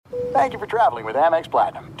Thank you for traveling with Amex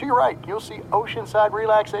Platinum. To your right, you'll see oceanside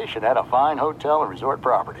relaxation at a fine hotel and resort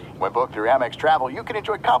property. When booked through Amex Travel, you can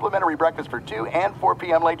enjoy complimentary breakfast for 2 and 4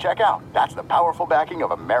 p.m. late checkout. That's the powerful backing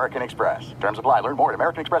of American Express. Terms apply. Learn more at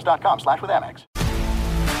americanexpress.com/withAmex.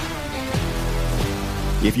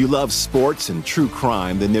 If you love sports and true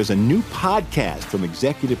crime, then there's a new podcast from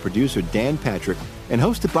executive producer Dan Patrick and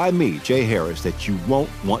hosted by me, Jay Harris, that you won't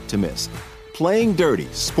want to miss. Playing Dirty: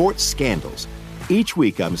 Sports Scandals. Each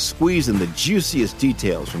week, I'm squeezing the juiciest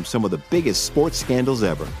details from some of the biggest sports scandals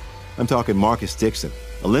ever. I'm talking Marcus Dixon,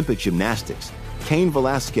 Olympic gymnastics, Cain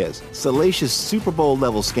Velasquez, salacious Super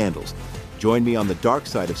Bowl-level scandals. Join me on the dark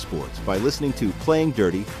side of sports by listening to Playing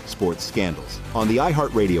Dirty: Sports Scandals on the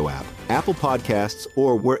iHeartRadio app, Apple Podcasts,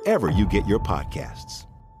 or wherever you get your podcasts.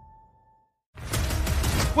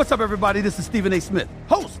 What's up, everybody? This is Stephen A. Smith,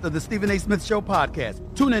 host of the Stephen A. Smith Show podcast.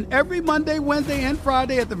 Tune in every Monday, Wednesday, and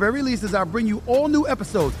Friday at the very least as I bring you all new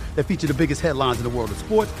episodes that feature the biggest headlines in the world of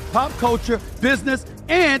sports, pop culture, business,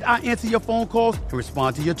 and I answer your phone calls and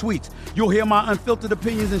respond to your tweets. You'll hear my unfiltered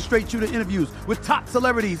opinions and straight-shooter interviews with top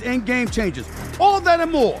celebrities and game changers. All that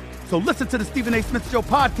and more. So listen to the Stephen A. Smith Show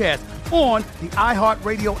podcast on the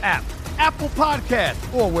iHeartRadio app, Apple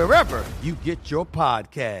Podcasts, or wherever you get your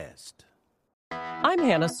podcast. I'm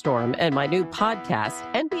Hannah Storm, and my new podcast,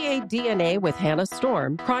 NBA DNA with Hannah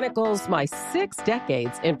Storm, chronicles my 6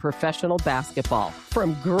 decades in professional basketball.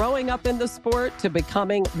 From growing up in the sport to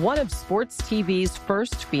becoming one of sports TV's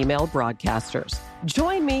first female broadcasters.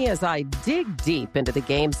 Join me as I dig deep into the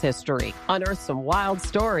game's history, unearth some wild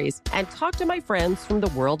stories, and talk to my friends from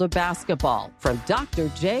the world of basketball, from Dr.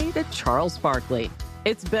 J to Charles Barkley.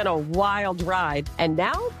 It's been a wild ride, and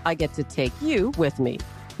now I get to take you with me.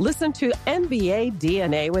 Listen to NBA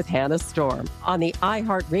DNA with Hannah Storm on the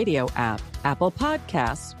iHeartRadio app, Apple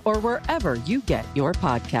Podcasts, or wherever you get your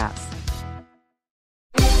podcasts.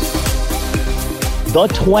 The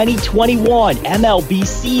 2021 MLB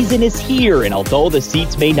season is here, and although the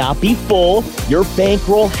seats may not be full, your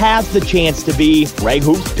bankroll has the chance to be. Greg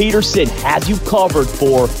Hoops Peterson has you covered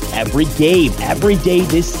for every game, every day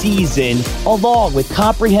this season, along with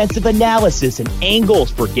comprehensive analysis and angles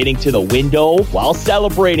for getting to the window while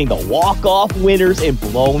celebrating the walk-off winners and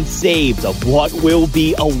blown saves of what will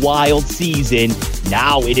be a wild season.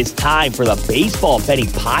 Now it is time for the Baseball Betting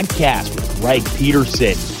Podcast with Greg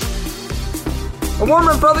Peterson. A warm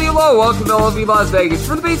and friendly hello, welcome to lovely Las Vegas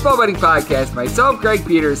for the Baseball Betting Podcast. Myself, Greg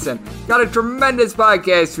Peterson, got a tremendous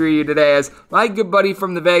podcast for you today as my good buddy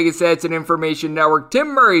from the Vegas Stats and Information Network, Tim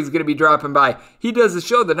Murray, is going to be dropping by. He does the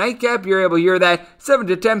show, The Nightcap. You're able to hear that 7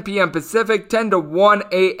 to 10 p.m. Pacific, 10 to 1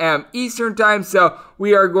 a.m. Eastern Time, so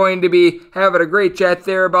we are going to be having a great chat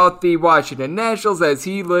there about the Washington Nationals as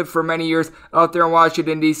he lived for many years out there in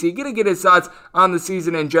Washington, D.C. Going to get his thoughts on the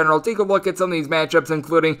season in general. Take a look at some of these matchups,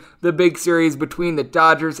 including the big series between the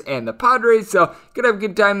Dodgers and the Padres. So, going to have a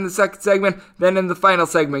good time in the second segment. Then in the final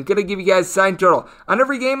segment, going to give you guys a sign total on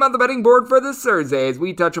every game on the betting board for this Thursday as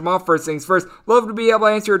we touch them all. First things first, love to be able to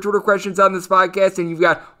answer your Twitter questions on this podcast, and you've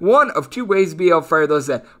got one of 2 ways to be able to fire those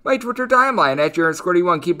in. My Twitter timeline at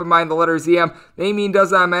 @your_1. Keep in mind the letters EM. They mean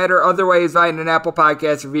does not matter. Otherwise, find an Apple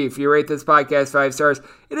Podcast review. If you rate this podcast 5 stars,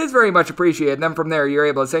 it is very much appreciated. And then from there, you're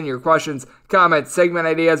able to send your questions, comments, segment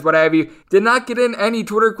ideas, what have you. Did not get in any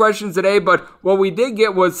Twitter questions today, but what we did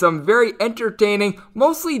get was some very entertaining,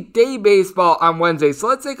 mostly day baseball on Wednesday. So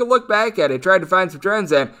let's take a look back at it, try to find some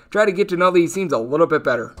trends, and try to get to know these teams a little bit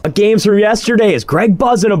better. Games from yesterday is Greg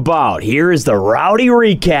buzzing about. Here is the rowdy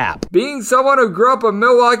recap. Being someone who grew up a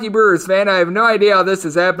Milwaukee Brewers fan, I have no idea how this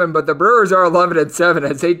has happened, but the Brewers are 11-7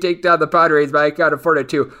 as they take down the Padres by a count of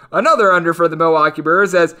 4-2. Another under for the Milwaukee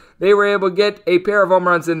Brewers as they were able to get a pair of home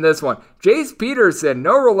runs in this one. Jace Peterson,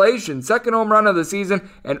 no relation, second home run of the season,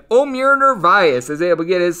 and Omir Narvaez is able to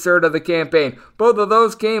get his third of the campaign. Both of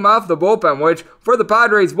those came off the bullpen, which for the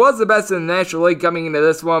Padres was the best in the National League coming into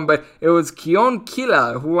this one, but it was Keon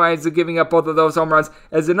Kila who winds up giving up both of those home runs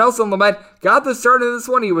as Nelson Lamet got the start of this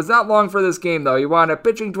one. He was not long for this game though. He wound up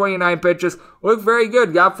pitching 29 pitches, looked very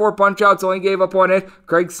good, got 4 punch-outs, only gave up 1 hit.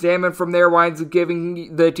 Craig Stammen from there winds up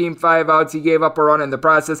giving the team 5 outs. He gave up a run in the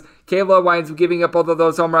process. Kayla winds up giving up both of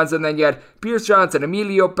those home runs, and then you had Pierce Johnson,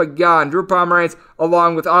 Emilio Pagan, Drew Pomeranz,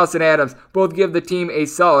 along with Austin Adams, both give the team a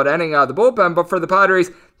solid ending out of the bullpen. But for the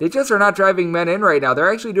Padres, they just are not driving men in right now.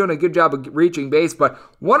 They're actually doing a good job of reaching base, but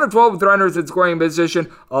 1 of 12 with runners in scoring position,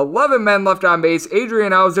 11 men left on base.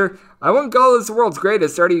 Adrian Hauser I wouldn't call this the world's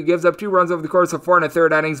greatest start. He gives up 2 runs over the course of 4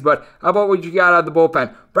 1/3 innings, but how about what you got out of the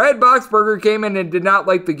bullpen? Brad Boxberger came in and did not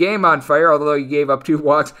light the game on fire, although he gave up 2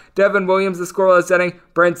 walks. Devin Williams, the scoreless inning.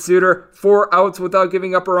 Brent Suter, 4 outs without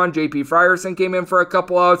giving up a run. J.P. Frierson came in for a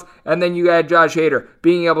couple outs, and then you had Josh Hader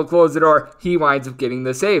being able to close the door. He winds up getting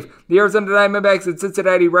the save. The Arizona Diamondbacks and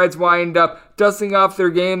Cincinnati Reds wind up dusting off their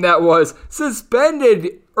game that was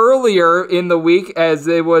suspended earlier in the week, as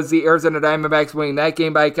it was the Arizona Diamondbacks winning that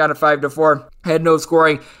game by a count of 5-4. Had no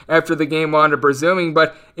scoring after the game wound up resuming,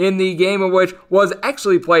 but in the game in which was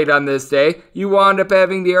actually played on this day, you wound up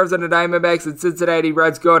having the Arizona Diamondbacks and Cincinnati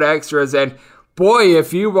Reds go to extras, and boy,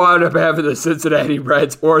 if you wound up having the Cincinnati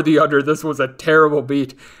Reds or the under, this was a terrible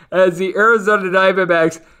beat, as the Arizona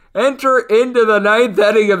Diamondbacks enter into the 9th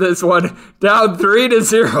inning of this one, down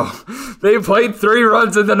 3-0. They played 3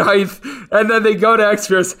 runs in the 9th, and then they go to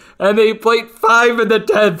extras, and they played 5 in the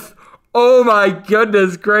 10th. Oh my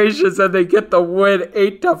goodness gracious, and they get the win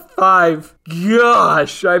 8-5.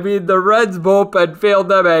 Gosh, I mean, the Reds bullpen failed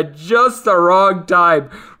them at just the wrong time.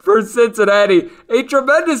 For Cincinnati, a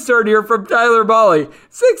tremendous start here from Tyler Mahle.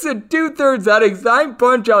 6 2/3 innings, 9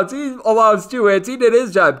 punch-outs. He allows 2 hits. He did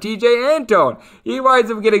his job. TJ Antone, he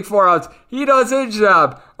winds up getting 4 outs. He does his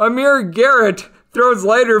job. Amir Garrett throws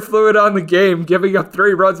lighter fluid on the game, giving up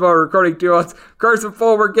 3 runs while recording 2 outs. Carson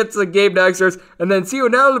Fulmer gets the game to extras, and then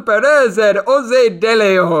Cionel Perez and Jose De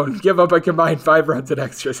Leon give up a combined 5 runs in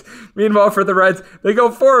extras. Meanwhile, for the Reds, they go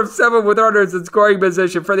 4 of 7 with runners in scoring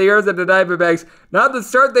position. For the Arizona Diamondbacks, not the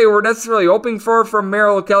start they were necessarily hoping for from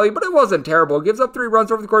Merrill Kelly, but it wasn't terrible. Gives up 3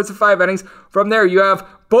 runs over the course of 5 innings. From there, you have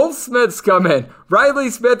both Smiths come in. Riley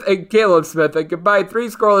Smith and Caleb Smith. They combined 3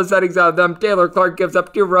 scoreless innings out of them. Taylor Clark gives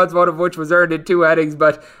up 2 runs, one of which was earned in 2 innings.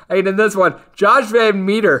 But in this one, Josh Van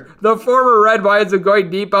Meter, the former Red, winds up going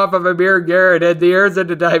deep off of Amir Garrett and the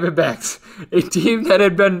Arizona Diamondbacks, a team that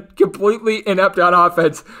had been completely inept on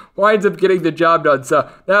offense, winds up getting the job done. So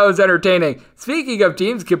that was entertaining. Speaking of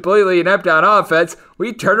teams completely inept on offense,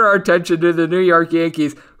 we turn our attention to the New York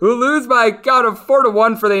Yankees, who lose by a count of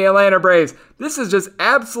 4-1 for the Atlanta Braves. This is just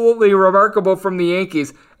absolutely remarkable from the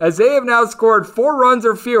Yankees, as they have now scored 4 runs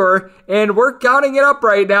or fewer, and we're counting it up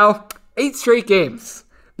right now, 8 straight games.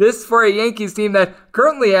 This for a Yankees team that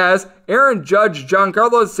currently has Aaron Judge,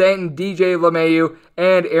 Giancarlo Stanton, DJ LeMahieu,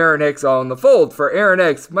 and Aaron Hicks all in the fold. For Aaron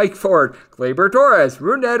Hicks, Mike Ford, Gleyber Torres,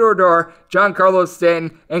 Rougned Odor, Giancarlo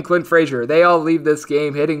Stanton, and Clint Frazier. They all leave this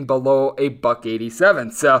game hitting below a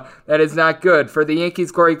 $187. So that is not good. For the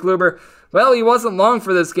Yankees, Corey Kluber, well, he wasn't long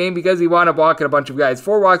for this game because he wound up walking a bunch of guys.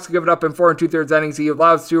 4 walks given up in 4 2/3 innings. He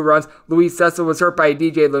allows 2 runs. Luis Cessa was hurt by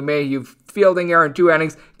DJ LeMahieu fielding error in 2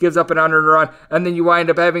 innings, gives up an unearned run, and then you wind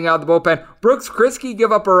up having out of the bullpen Brooks Kriske give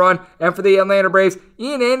up a run. And for the Atlanta Braves,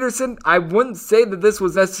 Ian Anderson, I wouldn't say that this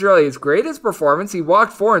was necessarily his greatest performance. He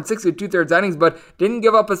walked 4 in 6 2/3 innings, but didn't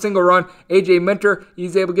give up a single run. AJ Minter,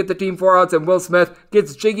 he's able to get the team 4 outs, and Will Smith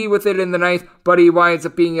gets jiggy with it in the 9th, but he winds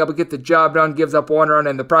up being able to get the job done, gives up 1 run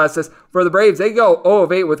in the process. For the Braves, they go 0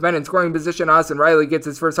 of 8 with men in scoring position. Austin Riley gets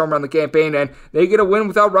his first home run of the campaign, and they get a win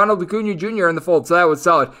without Ronald Acuna Jr. in the fold, so that was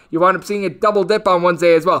solid. You wind up seeing a double dip on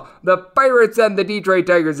Wednesday as well. The Pirates and the Detroit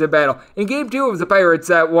Tigers in battle. In Game 2, it was the Pirates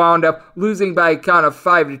that wound up losing by a count of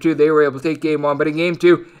 5-2. They were able to take Game 1, but in Game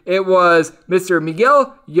 2, it was Mr.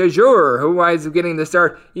 Miguel Yajur who winds up getting the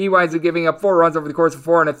start. He winds up giving up 4 runs over the course of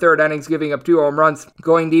 4 1/3 innings, giving up 2 home runs.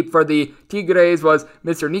 Going deep for the Tigres was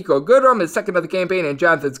Mr. Nico Goodrum, his second of the campaign, and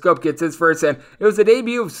Jonathan Scope gets his first, and it was the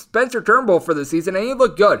debut of Spencer Turnbull for the season, and he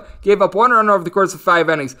looked good. Gave up 1 run over the course of 5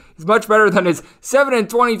 innings. He's much better than his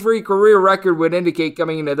 7-23 career record would indicate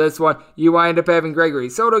coming into this one. You wind up having Gregory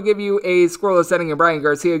Soto give you a scoreless inning, and Brian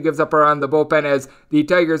Garcia gives up around the bullpen, as the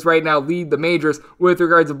Tigers right now lead the majors with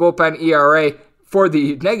regards to bullpen ERA for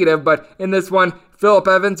the negative, but in this one, Phillip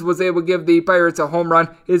Evans was able to give the Pirates a home run,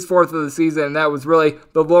 his 4th of the season, and that was really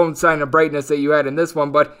the lone sign of brightness that you had in this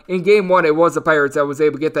one. But in Game 1, it was the Pirates that was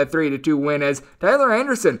able to get that 3-2 win, as Tyler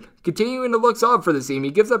Anderson continuing to look solid for the team.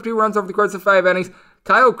 He gives up 2 runs over the course of 5 innings.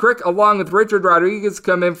 Kyle Crick, along with Richard Rodriguez,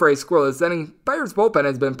 come in for a scoreless inning. Pirates bullpen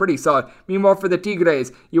has been pretty solid. Meanwhile, for the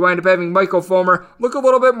Tigres, you wind up having Michael Fulmer look a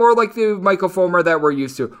little bit more like the Michael Fulmer that we're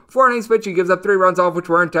used to. 4 innings pitch, he gives up 3 runs off, which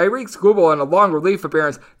were in Tyreek Skubal in a long relief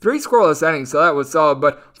appearance. 3 scoreless innings, so that was solid.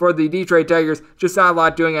 But for the Detroit Tigers, just not a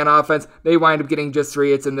lot doing on offense. They wind up getting just 3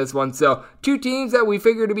 hits in this one. So 2 teams that we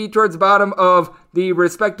figure to be towards the bottom of the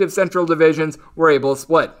respective Central divisions were able to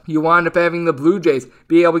split. You wound up having the Blue Jays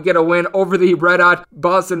be able to get a win over the red-hot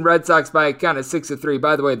Boston Red Sox by a count of 6-3.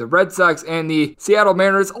 By the way, the Red Sox and the Seattle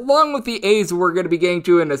Mariners, along with the A's, who we're going to be getting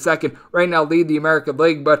to in a second, right now lead the American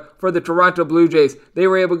League. But for the Toronto Blue Jays, they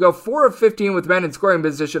were able to go 4 of 15 with men in scoring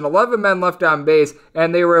position, 11 men left on base,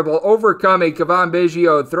 and they were able to overcome a Cavan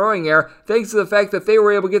Biggio throwing error thanks to the fact that they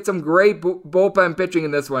were able to get some great bullpen pitching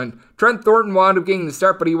in this one. Trent Thornton wound up getting the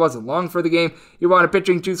start, but he wasn't long for the game. He wound up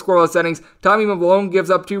pitching 2 scoreless innings. Tommy Malone gives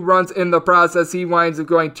up 2 runs in the process. He winds up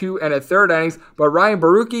going 2 1/3 innings, but Ryan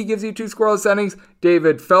Barucki gives you 2 scoreless innings.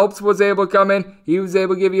 David Phelps was able to come in. He was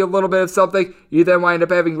able to give you a little bit of something. You then wind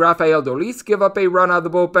up having Rafael Dolis give up a run out of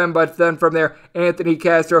the bullpen, but then from there, Anthony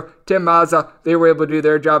Castro, Tim Mazza, they were able to do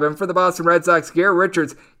their job. And for the Boston Red Sox, Garrett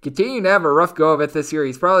Richards continuing to have a rough go of it this year.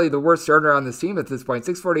 He's probably the worst starter on this team at this point.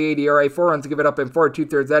 6.48 ERA, 4 runs to give it up in 4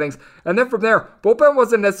 2/3 innings. And then from there, bullpen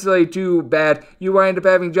wasn't necessarily too bad. You wind up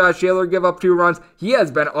having Josh Taylor give up 2 runs. He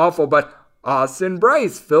has been awful, but Austin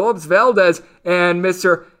Bryce, Phillips Valdez, and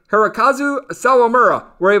Mr. Hirokazu Sawamura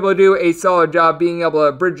were able to do a solid job being able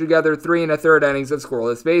to bridge together 3 1/3 innings of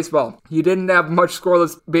scoreless baseball. You didn't have much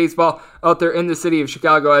scoreless baseball out there in the city of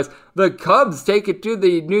Chicago as the Cubs take it to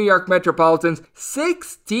the New York Metropolitans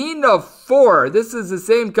 16-4. This is the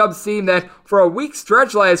same Cubs team that for a week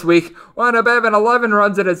stretch last week wound up having 11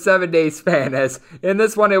 runs in a 7-day span, as in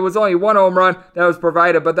this one it was only 1 home run that was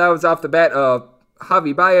provided, but that was off the bat of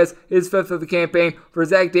Javi Baez, his 5th of the campaign. For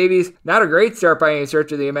Zach Davies, not a great start by any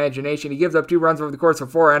stretch of the imagination. He gives up 2 runs over the course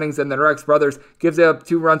of 4 innings, and then Rex Brothers gives up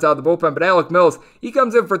 2 runs out of the bullpen. But Alec Mills, he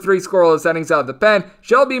comes in for 3 scoreless innings out of the pen.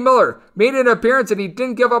 Shelby Miller made an appearance, and he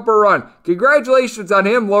didn't give up a run. Congratulations on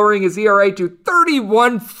him lowering his ERA to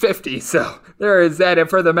 31.50. So there is that. And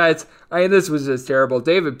for the Mets, this was just terrible.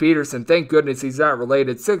 David Peterson, thank goodness he's not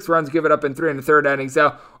related. 6 runs given up in 3 1/3 innings.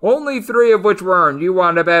 Now, only 3 of which were earned. You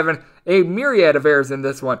wound up having a myriad of errors in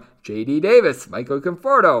this one. J.D. Davis, Michael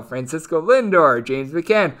Conforto, Francisco Lindor, James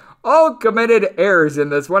McCann, all committed errors in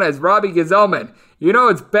this one as Robbie Gesellman. You know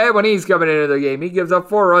it's bad when he's coming into the game. He gives up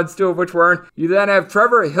 4 runs, 2 of which were earned. You then have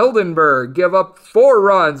Trevor Hildenberg give up 4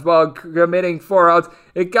 runs while committing 4 outs.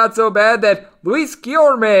 It got so bad that Luis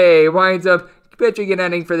Guillorme winds up pitching an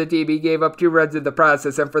inning for the team. He gave up 2 runs in the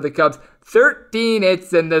process, and for the Cubs, 13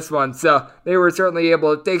 hits in this one. So they were certainly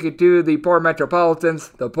able to take it to the poor Metropolitans,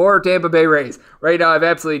 the poor Tampa Bay Rays. Right now, I have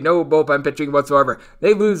absolutely no bullpen pitching whatsoever.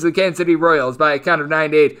 They lose the Kansas City Royals by a count of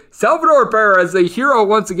 9-8. Salvador Perez, the hero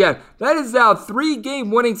once again. That is now 3 game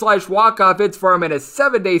winning / walk-off hits for him in a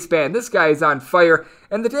 7-day span. This guy is on fire.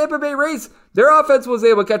 And the Tampa Bay Rays, their offense was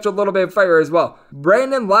able to catch a little bit of fire as well.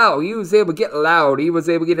 Brandon Lau, he was able to get loud. He was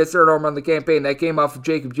able to get his 3rd home run of the campaign. That came off of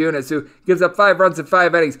Jacob Junis, who gives up 5 runs in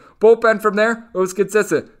 5 innings. Bullpen from there, it was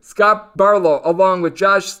consistent. Scott Barlow, along with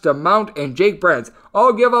Josh Stamount and Jake Brents,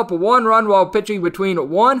 all give up 1 run while pitching between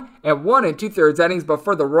 1 and 1 2/3 innings. But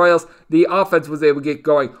for the Royals, the offense was able to get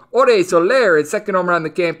going. Ode Soler, his 2nd home run in the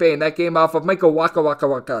campaign. That came off of Michael Waka Waka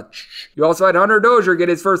Waka. You also had Hunter Dozier get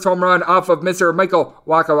his 1st home run off of Mr. Michael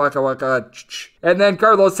Waka Waka Waka. And then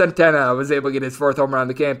Carlos Santana was able to get his 4th home run in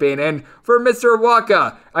the campaign. And for Mr.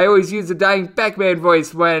 Waka, I always use the dying Pac-Man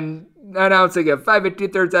voice when announcing it. 5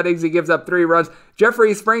 2/3 innings, he gives up 3 runs.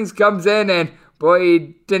 Jeffrey Springs comes in, and boy,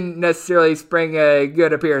 he didn't necessarily spring a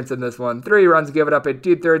good appearance in this one. 3 runs given up in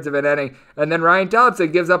 2/3 of an inning. And then Ryan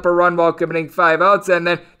Thompson gives up a run while committing 5 outs. And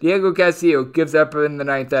then Diego Castillo gives up in the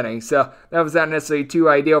 9th inning. So that was not necessarily too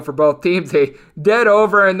ideal for both teams. A dead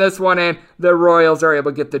over in this one, and the Royals are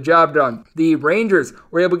able to get the job done. The Rangers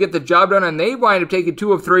were able to get the job done, and they wind up taking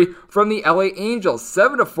 2 of 3 from the LA Angels.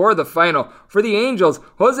 7-4 the final. For the Angels,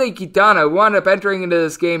 Jose Quintana wound up entering into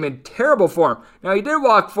this game in terrible form. Now, he did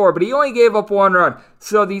walk 4, but he only gave up 1 run.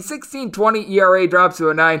 So the 16-20 ERA drops to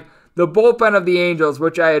a 9. The bullpen of the Angels,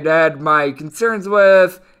 which I had my concerns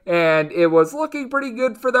with, and it was looking pretty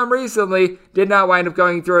good for them recently, did not wind up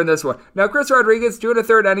going through in this one. Now, Chris Rodriguez, 2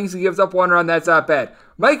 1/3 innings, he gives up 1 run. That's not bad.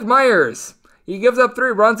 Mike Myers, he gives up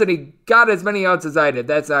 3 runs, and he got as many outs as I did.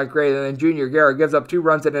 That's not great. And then Junior Guerra gives up 2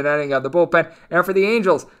 runs in an inning out of the bullpen. And for the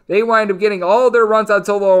Angels, they wind up getting all their runs on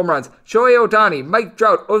solo home runs. Shohei Ohtani, Mike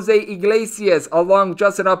Trout, Jose Iglesias, along with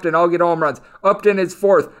Justin Upton, all get home runs. Upton is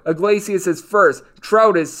 4th. Iglesias is 1st.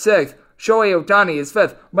 Trout is 6th. Shohei Ohtani is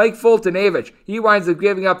 5th. Mike Fultonavich, he winds up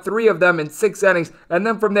giving up 3 of them in 6 innings. And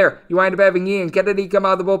then from there, you wind up having Ian Kennedy come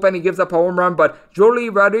out of the bullpen. He gives up a home run, but Jolie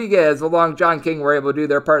Rodriguez along John King were able to do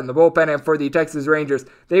their part in the bullpen. And for the Texas Rangers,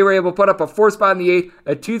 they were able to put up a 4 spot in the 8th,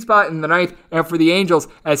 a 2 spot in the 9th. And for the Angels,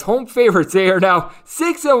 as home favorites, they are now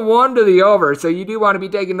 6-1 to the over. So you do want to be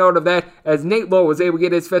taking note of that, as Nate Lowe was able to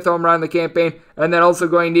get his 5th home run in the campaign. And then also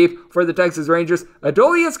going deep for the Texas Rangers,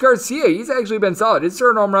 Adolis Garcia, he's actually been solid. His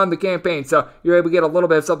 3rd home run in the campaign, so you're able to get a little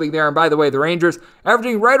bit of something there. And by the way, the Rangers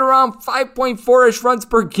averaging right around 5.4-ish runs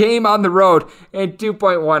per game on the road and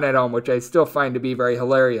 2.1 at home, which I still find to be very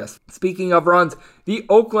hilarious. Speaking of runs, the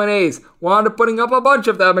Oakland A's wound up putting up a bunch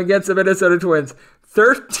of them against the Minnesota Twins.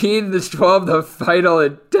 13-12 the final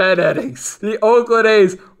in 10 innings. The Oakland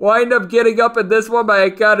A's wind up getting up in this one by a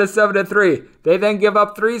count of 7-3. They then give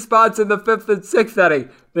up 3 spots in the 5th and 6th inning.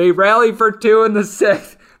 They rally for 2 in the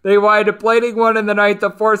 6th. They wind up plating 1 in the 9th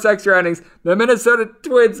of 4 extra innings. The Minnesota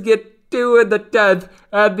Twins get 2 in the 10th,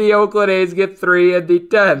 and the Oakland A's get 3 in the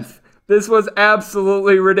 10th. This was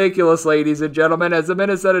absolutely ridiculous, ladies and gentlemen, as the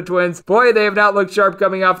Minnesota Twins, boy, they have not looked sharp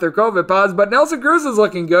coming off their COVID pause, but Nelson Cruz is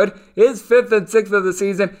looking good. His 5th and 6th of the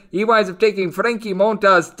season. He winds up taking Frankie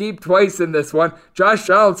Montas deep twice in this one. Josh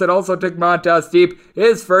Donaldson also took Montas deep,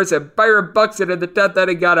 his 1st, and Byron Buxton in the 10th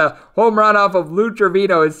inning got a home run off of Lou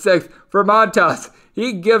Trevino, his 6th, for Montas.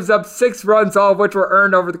 He gives up 6 runs, all of which were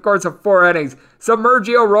earned over the course of 4 innings.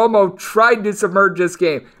 Submergio Romo tried to submerge this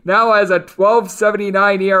game. Now has a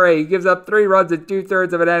 12.79 ERA. He gives up 3 runs in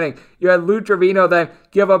 2/3 of an inning. You had Lou Trevino then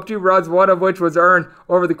give up 2 runs, one of which was earned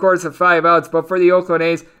over the course of 5 outs. But for the Oakland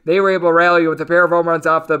A's, they were able to rally with a pair of home runs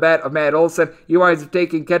off the bat of Matt Olson. He winds up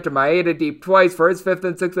taking Kenta Maeda deep twice for his 5th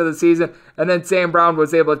and 6th of the season. And then Sam Brown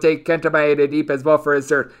was able to take Kenta Maeda deep as well for his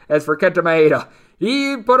 3rd. As for Kenta Maeda,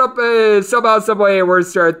 he put up somehow, someway a worse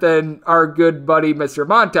start than our good buddy Mr.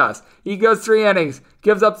 Montas. He goes 3 innings,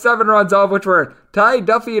 gives up 7 runs, all of which were Ty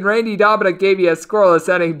Duffy and Randy Dominic gave you a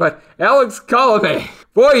scoreless inning, but Alex Colomé,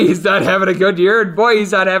 boy, he's not having a good year, and boy,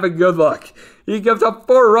 he's not having good luck. He gives up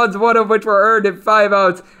 4 runs, one of which were earned in 5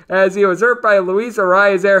 outs, as he was hurt by Luis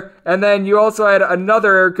Arias there. And then you also had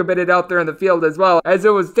another error committed out there in the field as well, as it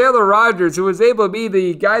was Taylor Rogers who was able to be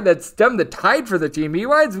the guy that stemmed the tide for the team. He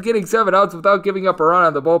winds up getting 7 outs without giving up a run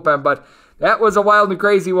on the bullpen, but that was a wild and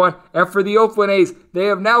crazy one. And for the Oakland A's, they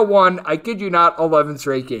have now won, I kid you not, 11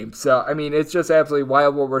 straight games. So, I mean, it's just absolutely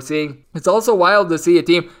wild what we're seeing. It's also wild to see a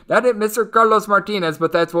team, not at Mr. Carlos Martinez,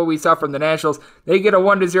 but that's what we saw from the Nationals. They get a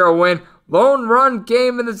 1-0 win. Lone run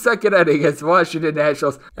came in the 2nd inning against Washington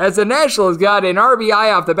Nationals, as the Nationals got an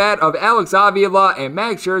RBI off the bat of Alex Avila, and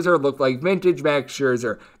Max Scherzer looked like vintage Max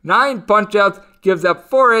Scherzer. 9 punch-outs, gives up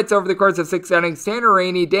 4 hits over the course of 6 innings. Tanner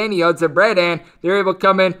Rainey, Danny Hudson, Brad Hand, they're able to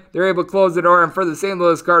come in, they're able to close the door, and for the St.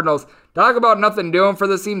 Louis Cardinals, talk about nothing doing for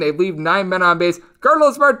this team. They leave 9 men on base.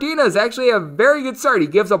 Carlos Martinez actually a very good start. He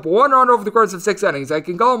gives up 1 run over the course of 6 innings. I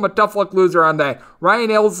can call him a tough luck loser on that.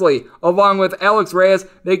 Ryan Elsley, along with Alex Reyes,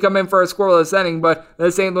 they come in for a scoreless inning, but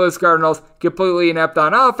the St. Louis Cardinals completely inept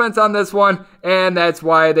on offense on this one, and that's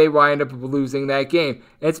why they wind up losing that game.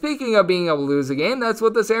 And speaking of being able to lose a game, that's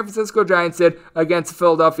what the San Francisco Giants did against the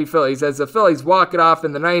Philadelphia Phillies, as the Phillies walk it off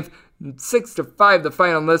in the 9th. 6-5 the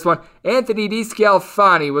final in this one. Anthony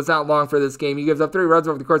DeScalfani was not long for this game. He gives up 3 runs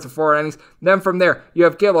over the course of 4 innings. Then from there, you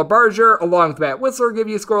have Caleb Barger along with Matt Whistler give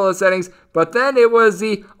you scoreless innings. But then it was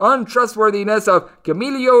the untrustworthiness of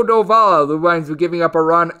Camilo Doval who winds up giving up a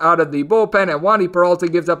run out of the bullpen, and Wandy Peralta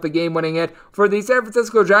gives up the game-winning hit for the San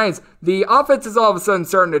Francisco Giants. The offense is all of a sudden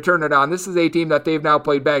starting to turn it on. This is a team that they've now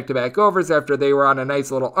played back-to-back overs after they were on a nice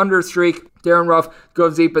little under streak. Darren Ruff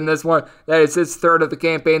goes deep in this one. That is his 3rd of the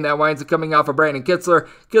campaign. That winds up coming off of Brandon Kitzler.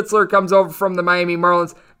 Kitzler comes over from the Miami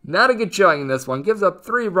Marlins. Not a good showing in this one. Gives up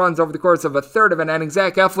 3 runs over the course of a 1/3 of an inning.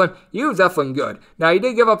 Zach Eflin, he was Eflin good. Now, he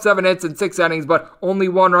did give up 7 hits in 6 innings, but only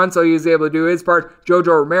 1 run, so he was able to do his part. Jojo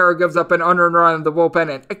Romero gives up an unearned run in the bullpen,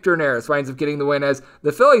 and Hector Neris winds up getting the win, as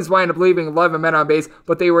the Phillies wind up leaving 11 men on base,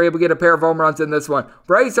 but they were able to get a pair of home runs in this one.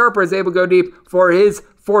 Bryce Harper is able to go deep for his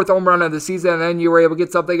 4th home run of the season, and then you were able to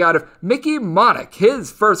get something out of Mickey Monick,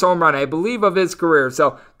 his 1st home run, I believe, of his career.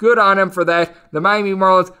 So good on him for that. The Miami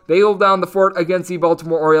Marlins, they hold down the fort against the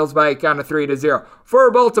Baltimore Orioles by a count of 3-0.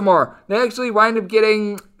 For Baltimore, they actually wind up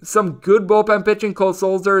getting some good bullpen pitching. Cole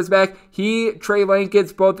Sulzer is back. Trey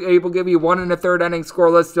Lankins, both able to give you 1 1/3 inning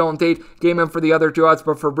scoreless. Dylan Tate came in for the other 2 outs,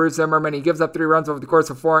 but for Bruce Zimmerman, he gives up 3 runs over the course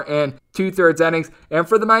of 4, and 2/3 innings. And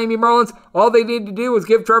for the Miami Marlins, all they needed to do was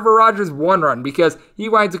give Trevor Rogers 1 run because he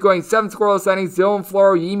winds up going 7 scoreless innings. Dylan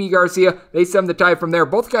Floro, Yimi Garcia, they stemmed the tide from there.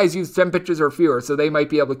 Both guys used 10 pitches or fewer, so they might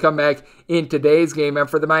be able to come back in today's game. And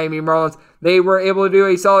for the Miami Marlins, they were able to do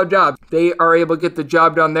a solid job. They are able to get the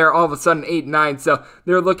job done there all of a sudden 8-9. So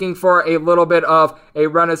they're looking for a little bit of a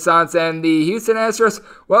renaissance. And the Houston Astros,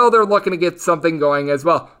 well, they're looking to get something going as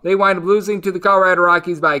well. They wind up losing to the Colorado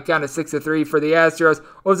Rockies by a count of 6-3 for the Astros.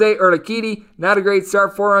 Jose Urquidy, not a great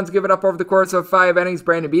start. 4 runs given up over the course of 5 innings.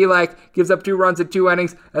 Brandon Bielak gives up 2 runs in 2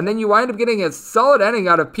 innings. And then you wind up getting a solid inning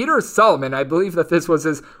out of Peter Solomon. I believe that this was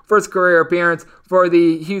his first career appearance for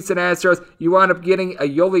the Houston Astros. You wind up getting a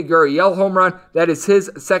Yoli Gurriel home run. That is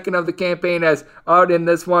his second of the campaign, as out in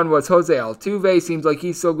this one was Jose Altuve. Seems like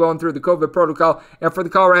he's still going through the COVID protocol. And for the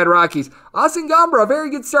Colorado Rockies, Austin Gomber, a very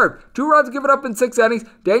good start. 2 runs given up in 6 innings.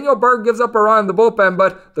 Daniel Berg gives up a run in the bullpen,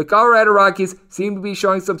 but the Colorado Rockies seem to be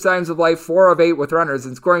showing some signs of life. 4 of 8 with runners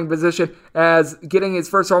in scoring position, as getting his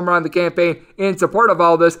first home run of the campaign in support of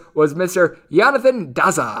all this was Mr. Jonathan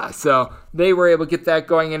Daza. So they were able to get that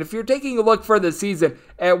going. And if you're taking a look for the season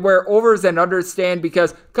at where overs and unders stand,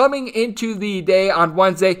 because coming into the day on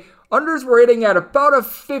Wednesday, unders were hitting at about a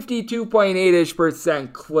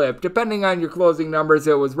 52.8% clip. Depending on your closing numbers,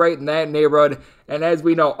 it was right in that neighborhood. And as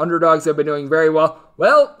we know, underdogs have been doing very well.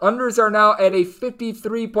 Well, unders are now at a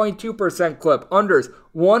 53.2% clip. Unders,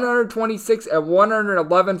 126 and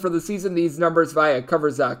 111 for the season. These numbers via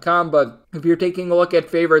covers.com. But if you're taking a look at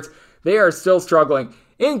favorites, they are still struggling,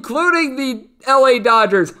 including the LA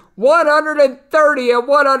Dodgers, 130 and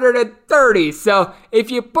 130. So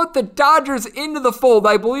if you put the Dodgers into the fold,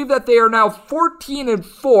 I believe that they are now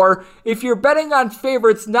 14-4. If you're betting on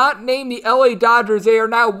favorites not named the LA Dodgers, they are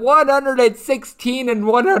now 116 and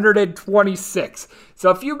 126. So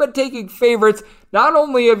if you've been taking favorites, not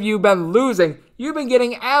only have you been losing, you've been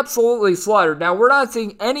getting absolutely slaughtered. Now, we're not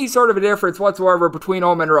seeing any sort of a difference whatsoever between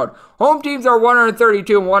home and road. Home teams are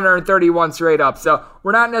 132 and 131 straight up, so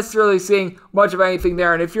we're not necessarily seeing much of anything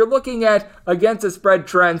there. And if you're looking at against the spread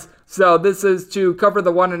trends, so this is to cover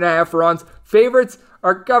the 1.5 runs, favorites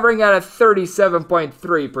are covering at a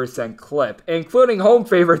 37.3% clip, including home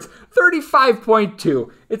favorites,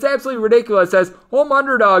 35.2. It's absolutely ridiculous, as home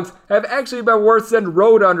underdogs have actually been worse than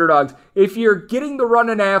road underdogs. If you're getting the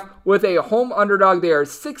 1.5 with a home underdog, they are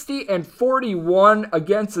 60 and 41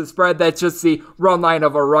 against the spread. That's just the run line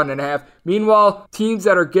of a 1.5. Meanwhile, teams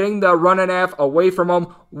that are getting the 1.5 away from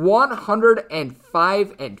home,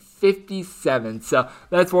 105 and 57. So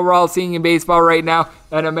that's what we're all seeing in baseball right now.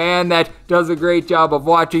 And a man that does a great job of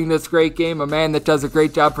watching this great game, a man that does a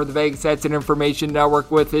great job for the Vegas Stats and Information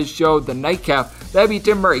Network with his show, The Nightcap. That'd be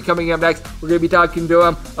Tim Murray. Coming up next, we're going to be talking to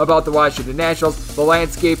him about the Washington Nationals, the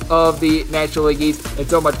landscape of the National League East, and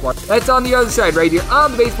so much more. That's on the other side right here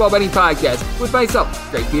on the Baseball Betting Podcast with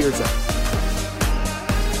myself, Greg Peterson.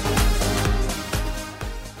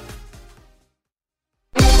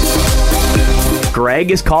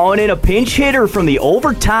 Greg is calling in a pinch hitter from the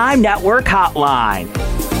Overtime Network hotline.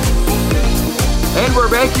 And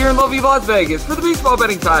we're back here in lovely Las Vegas for the Baseball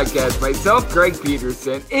Betting Podcast. Myself, Greg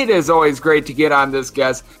Peterson. It is always great to get on this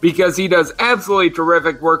guest because he does absolutely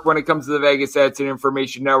terrific work when it comes to the Vegas Stats and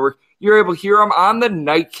Information Network. You're able to hear him on the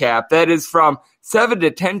Nightcap. That is from 7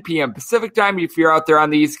 to 10 p.m. Pacific time if you're out there on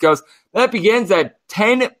the East Coast. That begins at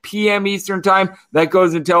 10 p.m. Eastern time. That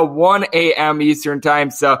goes until 1 a.m. Eastern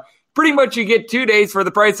time. So pretty much you get 2 days for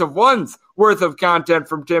the price of one's worth of content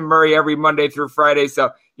from Tim Murray every Monday through Friday.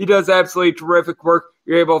 So he does absolutely terrific work.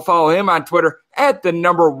 You're able to follow him on Twitter at the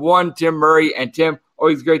 #1 Tim Murray. And Tim,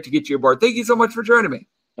 always great to get you aboard. Thank you so much for joining me.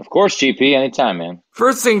 Of course, GP. Anytime, man.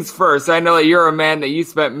 First things first, I know that you're a man that you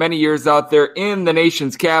spent many years out there in the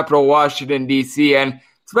nation's capital, Washington, D.C., and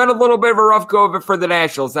it's been a little bit of a rough go of it for the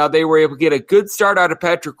Nationals. Now, they were able to get a good start out of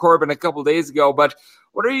Patrick Corbin a couple days ago, but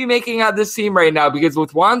what are you making out of this team right now? Because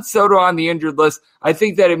with Juan Soto on the injured list, I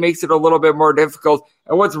think that it makes it a little bit more difficult.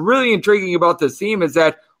 And what's really intriguing about this team is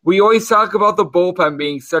that we always talk about the bullpen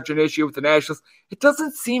being such an issue with the Nationals. It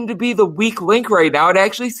doesn't seem to be the weak link right now. It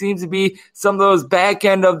actually seems to be some of those back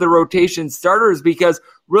end of the rotation starters because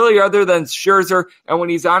really other than Scherzer and when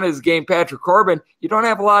he's on his game, Patrick Corbin, you don't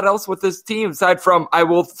have a lot else with this team aside from, I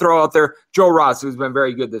will throw out there, Joe Ross, who's been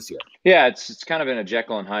very good this year. Yeah, it's kind of in a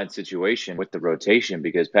Jekyll and Hyde situation with the rotation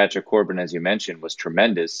because Patrick Corbin, as you mentioned, was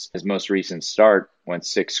tremendous. His most recent start went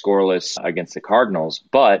 6 scoreless against the Cardinals,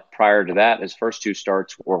 but prior to that, his first 2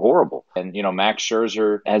 starts were horrible. And, Max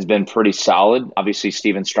Scherzer has been pretty solid. Obviously,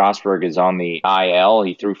 Steven Strasburg is on the IL.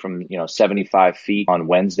 He threw from, 75 feet on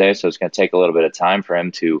Wednesday, so it's going to take a little bit of time for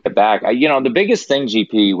him to get back. The biggest thing,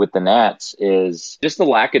 GP, with the Nats is just the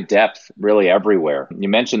lack of depth really everywhere. You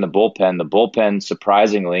mentioned the bullpen. The bullpen,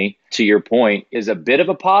 surprisingly, to your point, is a bit of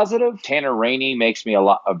a positive. Tanner Rainey makes me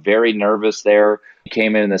very nervous there. He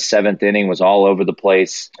came in the 7th inning, was all over the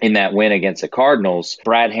place in that win against the Cardinals.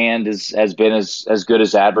 Brad Hand has been as good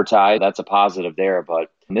as advertised. That's a positive there.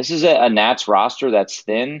 But this is a Nats roster that's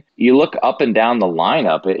thin. You look up and down the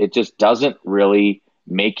lineup, it just doesn't really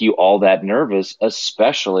make you all that nervous,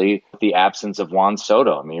 especially with the absence of Juan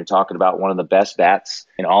Soto. I mean, you're talking about one of the best bats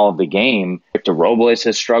in all of the game. Victor Robles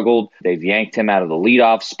has struggled. They've yanked him out of the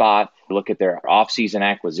leadoff spot. Look at their offseason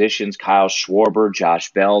acquisitions, Kyle Schwarber,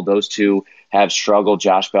 Josh Bell, those two have struggled.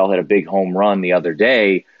 Josh Bell had a big home run the other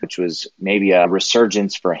day, which was maybe a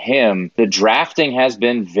resurgence for him. The drafting has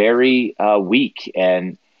been very weak,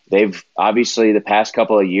 and they've obviously the past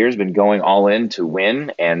couple of years been going all in to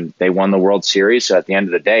win, and they won the World Series. So at the end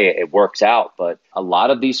of the day, it works out. But a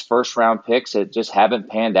lot of these first-round picks, it just haven't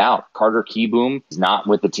panned out. Carter Kieboom is not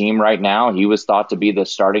with the team right now. He was thought to be the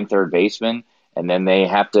starting third baseman, and then they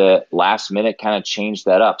have to last minute kind of change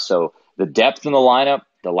that up. So the depth in the lineup,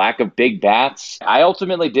 the lack of big bats. I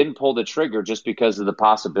ultimately didn't pull the trigger just because of the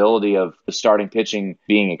possibility of the starting pitching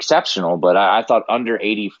being exceptional, but I thought under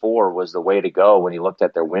 84 was the way to go when you looked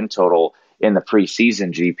at their win total in the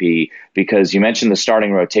preseason, GP, because you mentioned the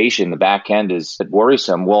starting rotation, the back end is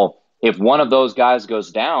worrisome. Well, if one of those guys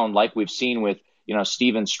goes down, like we've seen with,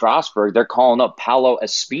 Steven Strasburg, they're calling up Paolo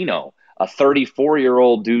Espino, a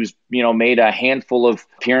 34-year-old who's, made a handful of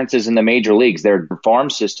appearances in the major leagues. Their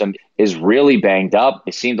farm system is really banged up.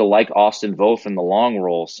 They seem to like Austin Voth in the long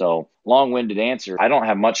roll. So long-winded answer. I don't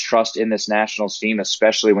have much trust in this Nationals team,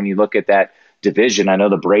 especially when you look at that division. I know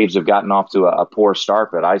the Braves have gotten off to a poor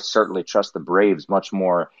start, but I certainly trust the Braves much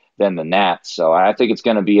more than the Nats. So I think it's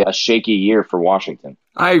going to be a shaky year for Washington.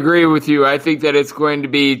 I agree with you. I think that it's going to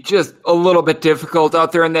be just a little bit difficult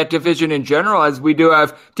out there in that division in general, as we do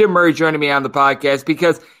have Tim Murray joining me on the podcast,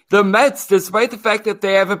 because the Mets, despite the fact that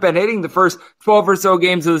they haven't been hitting the first 12 or so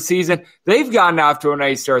games of the season, they've gotten off to a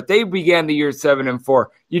nice start. They began the year 7-4.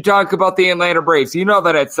 You talk about the Atlanta Braves. You know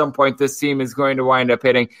that at some point this team is going to wind up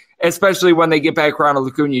hitting, especially when they get back.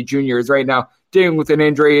 Ronald Acuna Jr. is right now dealing with an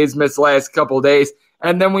injury. He's missed the last couple of days.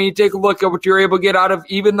 And then when you take a look at what you're able to get out of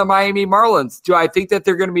even the Miami Marlins, do I think that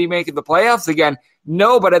they're going to be making the playoffs again?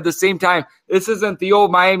 No, but at the same time, this isn't the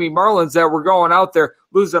old Miami Marlins that were going out there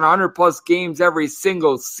losing 100-plus games every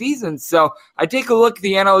single season. So I take a look at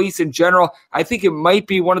the NL East in general. I think it might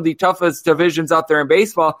be one of the toughest divisions out there in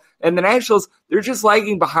baseball. And the Nationals, they're just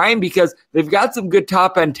lagging behind because they've got some good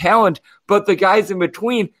top-end talent, but the guys in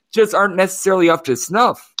between just aren't necessarily up to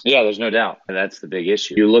snuff. Yeah, there's no doubt. That's the big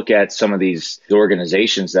issue. You look at some of these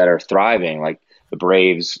organizations that are thriving, like the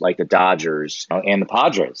Braves, like the Dodgers, and the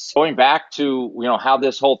Padres. Going back to, how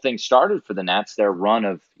this whole thing started for the Nats, their run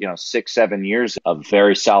of, 6-7 years of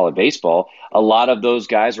very solid baseball, a lot of those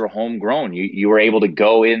guys were homegrown. You were able to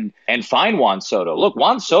go in and find Juan Soto. Look,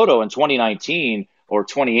 Juan Soto in 2019 or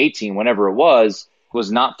 2018, whenever it was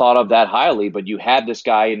not thought of that highly, but you had this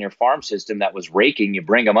guy in your farm system that was raking. You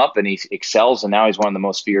bring him up and he excels, and now he's one of the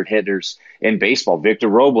most feared hitters in baseball. Victor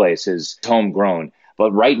Robles is homegrown.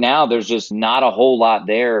 But right now, there's just not a whole lot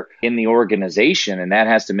there in the organization, and that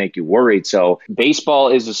has to make you worried. So baseball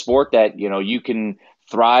is a sport that, you can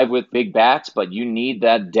thrive with big bats, but you need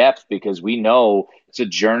that depth because we know it's a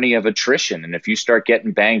journey of attrition. And if you start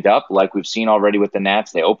getting banged up, like we've seen already with the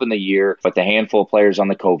Nats, they opened the year with a handful of players on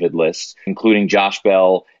the COVID list, including Josh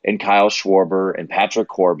Bell and Kyle Schwarber and Patrick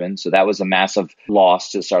Corbin. So that was a massive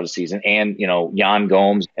loss to the start of the season. And, Yan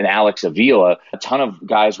Gomes and Alex Avila, a ton of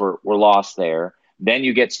guys were lost there. Then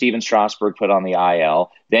you get Steven Strasburg put on the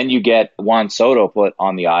IL. Then you get Juan Soto put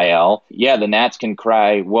on the IL. Yeah, the Nats can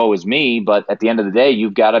cry, woe is me, but at the end of the day,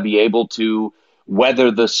 you've got to be able to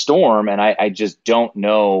weather the storm, and I just don't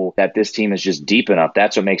know that this team is just deep enough.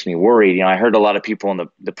 That's what makes me worried. I heard a lot of people in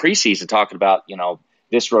the preseason talking about,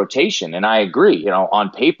 this rotation, and I agree.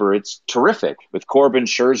 On paper, it's terrific with Corbin,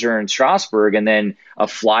 Scherzer, and Strasburg, and then a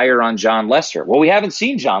flyer on John Lester. Well, we haven't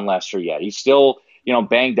seen John Lester yet. He's still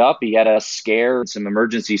banged up. He had a scare, some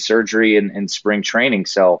emergency surgery in spring training.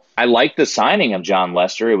 So I like the signing of John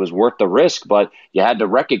Lester. It was worth the risk, but you had to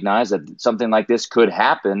recognize that something like this could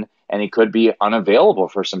happen. and he could be unavailable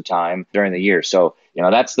for some time during the year. So,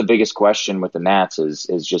 that's the biggest question with the Nats is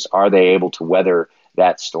just, are they able to weather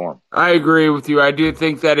that storm? I agree with you. I do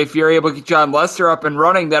think that if you're able to get John Lester up and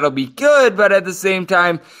running, that'll be good. But at the same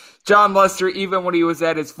time, John Lester, even when he was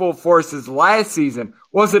at his full forces last season,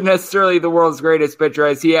 wasn't necessarily the world's greatest pitcher,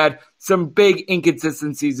 as he had some big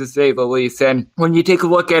inconsistencies, to say the least. And when you take a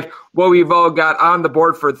look at what we've all got on the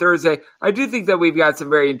board for Thursday, I do think that we've got some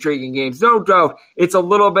very intriguing games. No doubt, it's a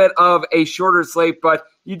little bit of a shorter slate, but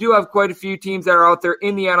you do have quite a few teams that are out there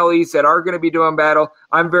in the NL East that are going to be doing battle.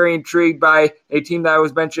 I'm very intrigued by a team that I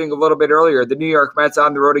was mentioning a little bit earlier, the New York Mets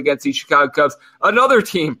on the road against the Chicago Cubs, another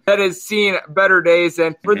team that has seen better days.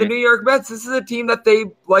 And for the New York Mets, this is a team that they,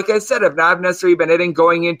 like I said, have not necessarily been hitting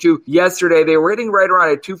going into yesterday. They were hitting right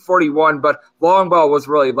around at 241, but long ball was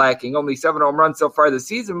really lacking. Only 7 home runs so far this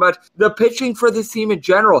season, but the pitching for this team in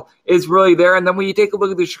general is really there. And then when you take a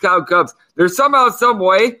look at the Chicago Cubs, they're somehow, some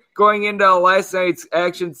way going into last night's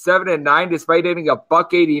action 7-9, despite hitting a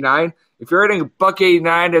 $189. If you're hitting a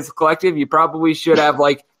 $189 as a collective, you probably should have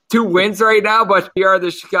like 2 wins right now, but here are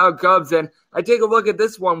the Chicago Cubs. And I take a look at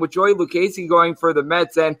this one with Joey Lucchesi going for the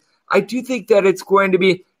Mets, and I do think that it's going to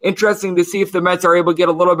be interesting to see if the Mets are able to get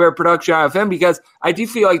a little bit of production out of him, because I do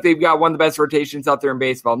feel like they've got one of the best rotations out there in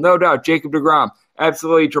baseball. No doubt, Jacob deGrom,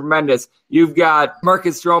 absolutely tremendous. You've got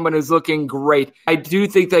Marcus Stroman, who's looking great. I do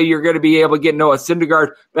think that you're going to be able to get Noah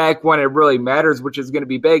Syndergaard back when it really matters, which is going to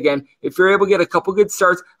be big. And if you're able to get a couple good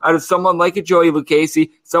starts out of someone like a Joey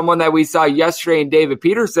Lucchesi, someone that we saw yesterday in David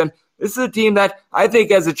Peterson, this is a team that I think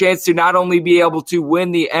has a chance to not only be able to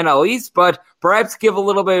win the NL East, but perhaps give a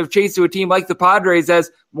little bit of chase to a team like the Padres as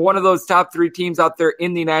one of those top 3 teams out there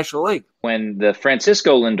in the National League. When the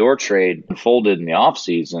Francisco Lindor trade unfolded in the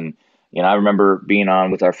offseason, I remember being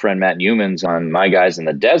on with our friend Matt Newmans on My Guys in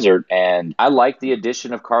the Desert, and I like the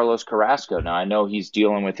addition of Carlos Carrasco. Now, I know he's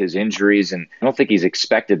dealing with his injuries, and I don't think he's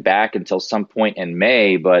expected back until some point in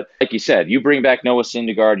May, but like you said, you bring back Noah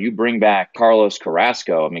Syndergaard, you bring back Carlos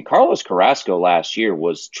Carrasco. I mean, Carlos Carrasco last year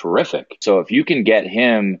was terrific. So if you can get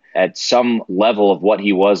him at some level of what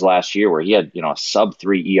he was last year, where he had, a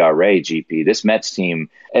sub-3 ERA, GP, this Mets team,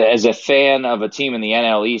 as a fan of a team in the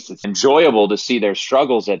NL East, it's enjoyable to see their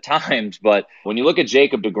struggles at times. But when you look at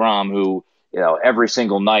Jacob deGrom, who, every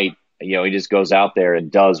single night, he just goes out there and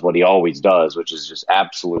does what he always does, which is just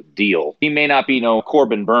absolute deal. He may not be no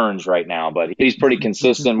Corbin Burns right now, but he's pretty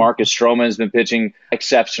consistent. Marcus Stroman has been pitching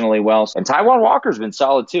exceptionally well. And Taijuan Walker's been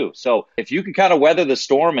solid too. So if you can kind of weather the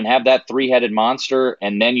storm and have that 3-headed monster,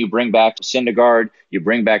 and then you bring back Syndergaard, you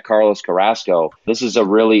bring back Carlos Carrasco, this is a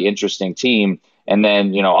really interesting team. And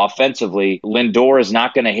then, offensively, Lindor is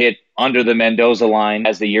not going to hit under the Mendoza line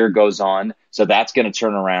as the year goes on. So that's going to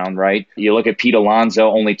turn around, right? You look at Pete Alonso,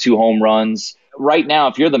 only 2 home runs. Right now,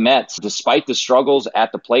 if you're the Mets, despite the struggles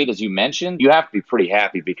at the plate, as you mentioned, you have to be pretty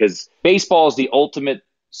happy, because baseball is the ultimate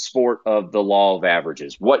sport of the law of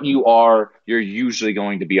averages. What you are, you're usually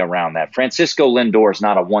going to be around that. Francisco Lindor is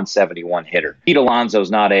not a 171 hitter. Pete Alonso is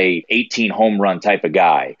not a 18 home run type of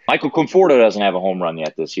guy. Michael Conforto doesn't have a home run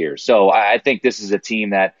yet this year. So I think this is a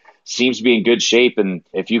team that seems to be in good shape, and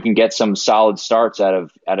if you can get some solid starts out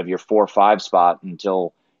of your 4-5 spot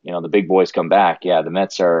until the big boys come back, the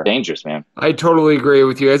Mets are dangerous, man. I totally agree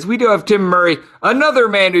with you. As we do have Tim Murray, another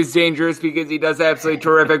man who's dangerous because he does absolutely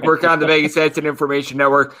terrific work on the Vegas Stats and Information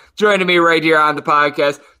Network, joining me right here on the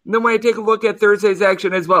podcast. And then when I take a look at Thursday's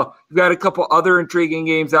action as well, you've got a couple other intriguing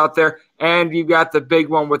games out there, and you've got the big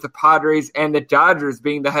one with the Padres and the Dodgers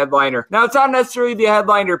being the headliner. Now, it's not necessarily the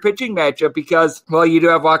headliner pitching matchup because, well, you do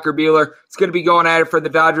have Walker Buehler. It's going to be going at it for the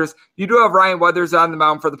Dodgers. You do have Ryan Weathers on the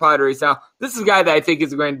mound for the Padres. Now, this is a guy that I think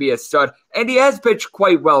is going to be a stud, and he has pitched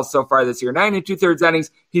quite well so far this year. 9 2/3 innings.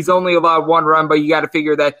 He's only allowed 1 run, but you got to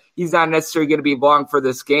figure that he's not necessarily going to be long for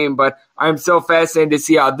this game. But I'm so fascinated to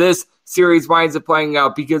see how this series winds up playing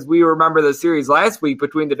out, because we remember the series last week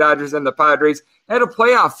between the Dodgers and the Padres had a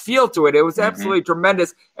playoff feel to it. It was absolutely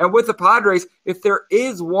tremendous. And with the Padres, if there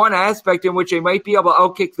is one aspect in which they might be able to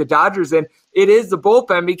outkick the Dodgers in, it is the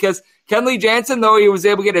bullpen, because Kenley Jansen, though he was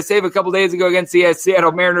able to get a save a couple days ago against the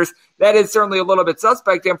Seattle Mariners, that is certainly a little bit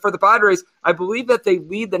suspect. And for the Padres, I believe that they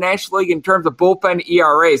lead the National League in terms of bullpen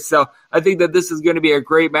ERA. So I think that this is going to be a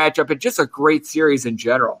great matchup and just a great series in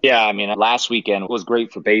general. Yeah, I mean, last weekend was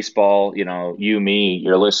great for baseball. You, me,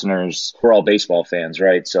 your listeners, we're all baseball fans,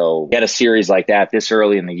 right? So get a series like that this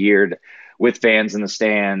early in the year with fans in the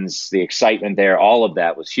stands, the excitement there, all of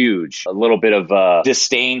that was huge. A little bit of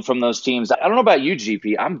disdain from those teams. I don't know about you,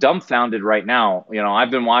 GP. I'm dumbfounded right now. I've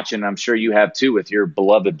been watching, I'm sure you have too, with your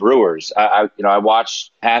beloved Brewers. I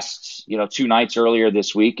watched past, 2 nights earlier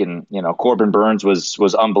this week, and, Corbin Burns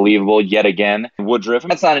was unbelievable yet again. Woodruff,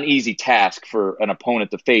 that's not an easy task for an opponent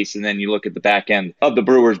to face. And then you look at the back end of the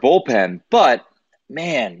Brewers bullpen. But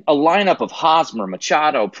man, a lineup of Hosmer,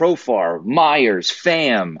 Machado, Profar, Myers,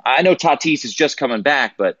 Pham. I know Tatis is just coming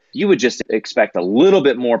back, but you would just expect a little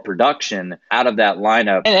bit more production out of that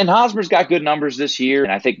lineup. And Hosmer's got good numbers this year.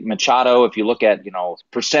 And I think Machado, if you look at,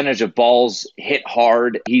 percentage of balls hit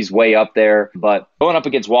hard, he's way up there. But going up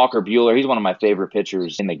against Walker Buehler, he's one of my favorite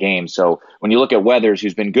pitchers in the game. So when you look at Weathers,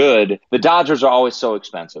 who's been good, the Dodgers are always so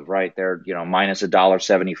expensive, right? They're, minus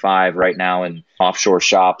 $1.75 right now in offshore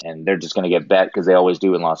shops, and they're just going to get bet because they always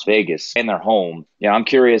do in Las Vegas, and they're home. I'm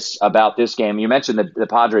curious about this game. You mentioned the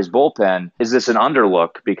Padres bullpen. Is this an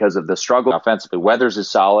underlook because of the struggle offensively? Weathers is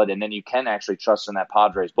solid, and then you can actually trust in that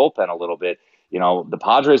Padres bullpen a little bit. The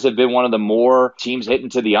Padres have been one of the more teams hitting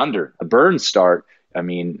to the under. A Burns start,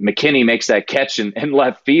 McKinney makes that catch in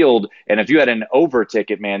left field, and if you had an over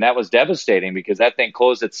ticket, man, that was devastating because that thing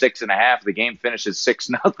closed at 6.5. The game finishes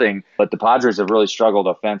 6-0, but the Padres have really struggled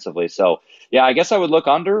offensively. So, yeah, I guess I would look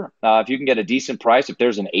under if you can get a decent price. If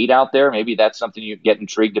there's an 8 out there, maybe that's something you get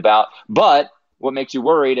intrigued about. But what makes you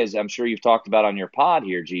worried, as I'm sure you've talked about on your pod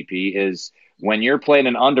here, GP, is when you're playing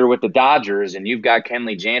an under with the Dodgers and you've got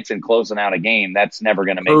Kenley Jansen closing out a game, that's never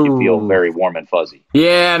going to make you feel very warm and fuzzy.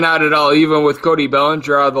 Yeah, not at all. Even with Cody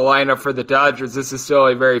Bellinger out of the lineup for the Dodgers, this is still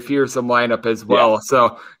a very fearsome lineup as well. Yeah.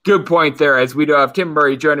 So good point there, as we do have Tim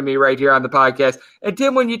Murray joining me right here on the podcast. And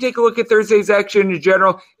Tim, when you take a look at Thursday's action in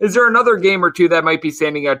general, is there another game or two that might be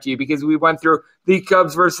standing out to you? Because we went through the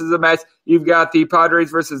Cubs versus the Mets. You've got the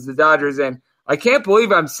Padres versus the Dodgers, and I can't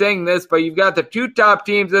believe I'm saying this, but you've got the 2 top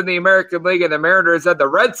teams in the American League and the Mariners and the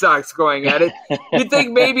Red Sox going at it. You'd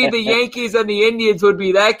think maybe the Yankees and the Indians would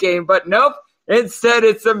be that game, but nope. Instead,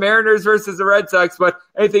 it's the Mariners versus the Red Sox. But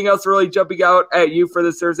anything else really jumping out at you for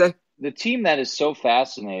this Thursday? The team that is so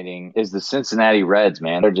fascinating is the Cincinnati Reds,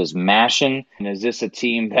 man. They're just mashing. And is this a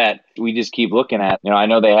team that we just keep looking at? I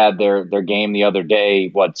know they had their game the other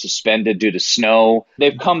day, suspended due to snow.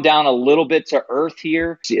 They've come down a little bit to earth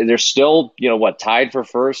here. They're still, tied for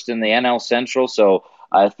first in the NL Central. So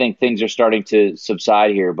I think things are starting to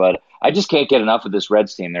subside here. But I just can't get enough of this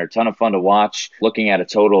Reds team. They're a ton of fun to watch. Looking at a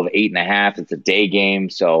total of 8.5. It's a day game.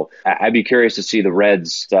 So I'd be curious to see the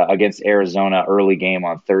Reds against Arizona early game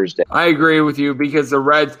on Thursday. I agree with you because the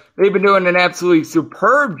Reds, they've been doing an absolutely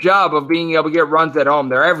superb job of being able to get runs at home.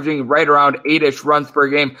 They're averaging right around 8-ish runs per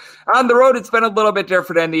game. On the road, it's been a little bit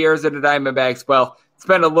different than the Arizona Diamondbacks. Well, it's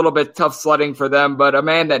been a little bit tough sledding for them, but a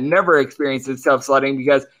man that never experiences tough sledding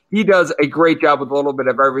because he does a great job with a little bit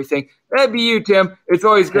of everything. That'd be you, Tim. It's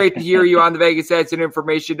always great to hear you on the Vegas Stats and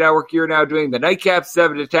Information Network. You're now doing the Nightcap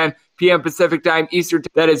 7 to 10 p.m. Pacific Time, Eastern.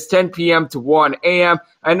 That is 10 p.m. to 1 a.m.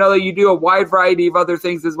 I know that you do a wide variety of other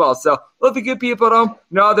things as well. So let the good people at home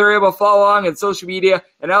know how they're able to follow along on social media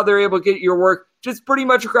and how they're able to get your work just pretty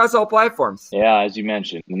much across all platforms. Yeah, as you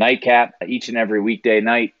mentioned, the Nightcap each and every weekday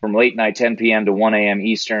night from late night 10 p.m. to 1 a.m.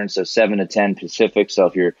 Eastern, so 7 to 10 Pacific. So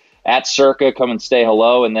if you're at Circa, come and say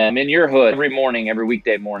hello. And then in your hood every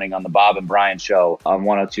weekday morning on the Bob and Brian Show on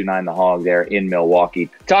 102.9 The Hog there in Milwaukee.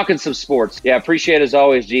 Talking some sports. Yeah, appreciate it as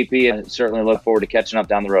always, GP, and certainly look forward to catching up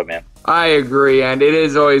down the road, man. I agree, and it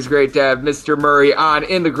is always great to have Mr. Murray on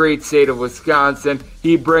in the great state of Wisconsin.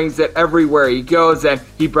 He brings it everywhere he goes, and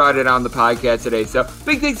he brought it on the podcast today. So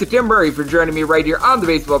big thanks to Tim Murray for joining me right here on the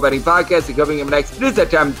Baseball Betting Podcast. And coming up next, it is that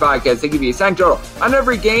time of the podcast to give you a sign total on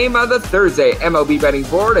every game on the Thursday MLB betting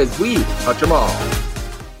board as we touch them all.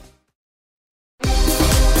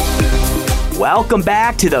 Welcome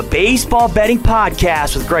back to the Baseball Betting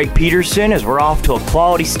Podcast with Greg Peterson as we're off to a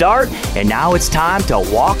quality start, and now it's time to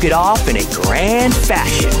walk it off in a grand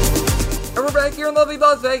fashion. And we're back here in lovely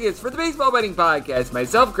Las Vegas for the Baseball Betting Podcast.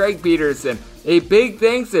 Myself, Greg Peterson. A big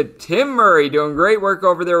thanks to Tim Murray, doing great work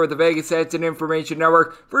over there with the Vegas Stats and Information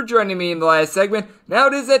Network, for joining me in the last segment. Now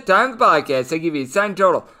it is that time of the podcast. I give you a sign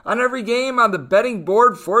total on every game on the betting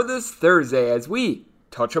board for this Thursday as we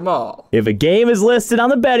touch them all. If a game is listed on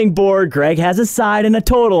the betting board, Greg has a side and a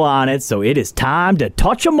total on it, so it is time to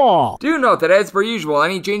touch them all. Do note that as per usual,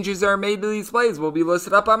 any changes that are made to these plays will be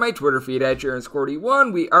listed up on my Twitter feed at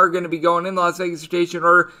JaronScorty1. We are going to be going in Las Vegas rotation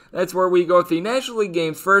order. That's where we go with the National League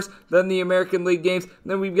games first, then the American League games.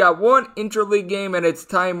 Then we've got one intra-league game, and it's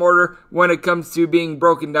time order when it comes to being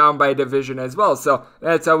broken down by division as well. So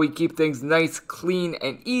that's how we keep things nice, clean,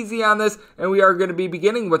 and easy on this. And we are going to be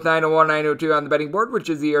beginning with 901, 902 on the betting board, which which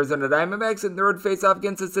is the Arizona Diamondbacks, and the road face-off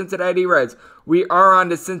against the Cincinnati Reds. We are on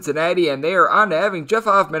to Cincinnati, and they are on to having Jeff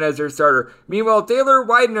Hoffman as their starter. Meanwhile, Taylor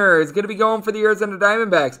Widener is going to be going for the Arizona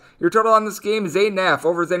Diamondbacks. Your total on this game is 8.5.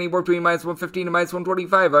 Over is anywhere between -115 and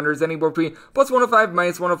 -125. Under is anywhere between +105 and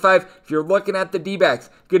 -105. If you're looking at the D-backs,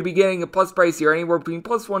 going to be getting a plus price here, anywhere between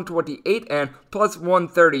 +128 and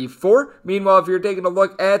 +134. Meanwhile, if you're taking a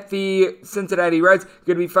look at the Cincinnati Reds,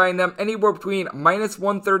 going to be finding them anywhere between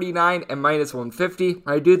 -139 and -150.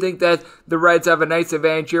 I do think that the Reds have a nice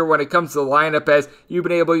advantage here when it comes to the lineup, as you've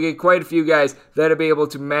been able to get quite a few guys that have been able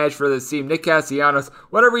to match for this team. Nick Castellanos,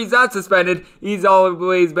 whenever he's not suspended, he's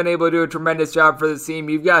always been able to do a tremendous job for this team.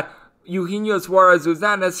 You've got Eugenio Suarez, who's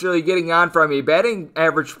not necessarily getting on from a batting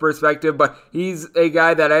average perspective, but he's a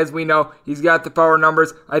guy that, as we know, he's got the power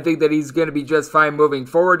numbers. I think that he's going to be just fine moving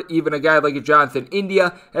forward. Even a guy like a Jonathan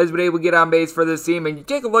India has been able to get on base for this team. And you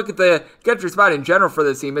take a look at the catcher spot in general for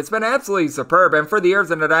this team, it's been absolutely superb. And for the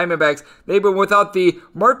Arizona Diamondbacks, they've been without the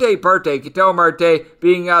Ketel Marte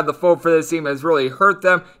being out of the fold for this team has really hurt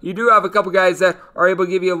them. You do have a couple guys that are able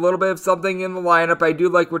to give you a little bit of something in the lineup. I do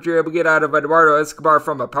like what you're able to get out of Eduardo Escobar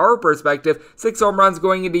from a power perspective. 6 home runs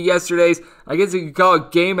going into yesterday's, I guess you could call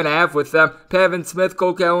it game and a half with them. Pavin Smith,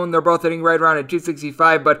 Cole Calhoun, they're both hitting right around at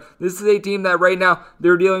 265, but this is a team that right now,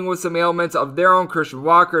 they're dealing with some ailments of their own. Christian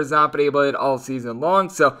Walker has not been able to hit all season long,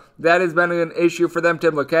 so that has been an issue for them.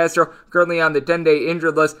 Tim LaCastro currently on the 10-day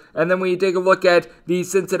injured list. And then when you take a look at the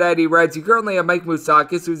Cincinnati Reds, you currently have Mike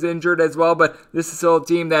Moustakas, who's injured as well, but this is still a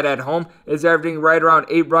team that at home is averaging right around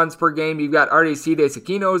 8 runs per game. You've got Aristides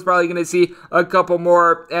Aquino, who's probably going to see a couple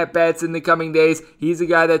more at-bats in the coming days. He's a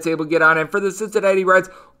guy that's able to get on. And for the Cincinnati Reds,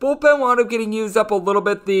 bullpen wound up getting used up a little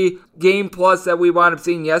bit, the game plus that we wound up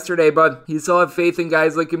seeing yesterday, but you still have faith in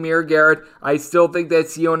guys like Amir Garrett. I still think that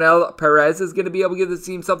Cionel Perez is going to be able to give this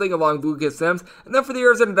team something along with Lucas Sims. And then for the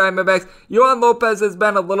Arizona Diamondbacks, Yohan Lopez has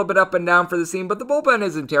been a little bit up and down for the team, but the bullpen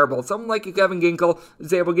isn't terrible. Someone like a Kevin Ginkel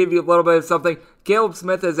is able to give you a little bit of something. Caleb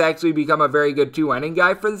Smith has actually become a very good 2-inning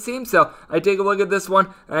guy for the team, so I take a look at this one,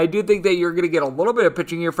 and I do think that you're going to get a little bit of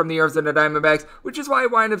pitching here from the Arizona Diamondbacks, which is why I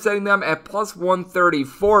wind up setting them at plus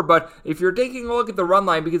 134. But if you're taking a look at the run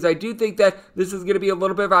line, because I do think that this is going to be a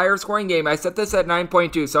little bit of a higher scoring game, I set this at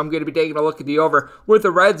 9.2, so I'm going to be taking a look at the over. With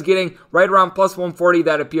the Reds getting right around plus 140,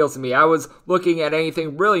 that appeals to me. I was looking at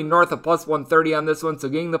anything really north of plus 130 on this one, so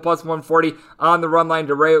getting the plus 140 on the run line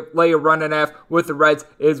to lay a run and a half with the Reds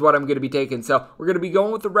is what I'm going to be taking. So we're going to be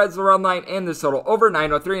going with the Reds the run line and this total over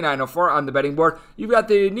 903, 904 on the betting board. You've got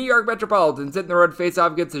the New York Metropolitans hitting the road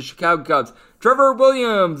face-off against the Chicago Cubs. Trevor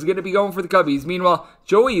Williams going to be going for the Cubbies. Meanwhile,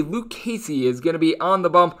 Joey Lucchesi is going to be on the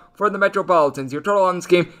bump for the Metropolitans. Your total on this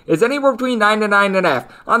game is anywhere between 9 and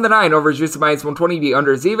 9.5. On the 9, over is just minus 120. The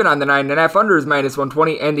under is even. On the 9.5, under is minus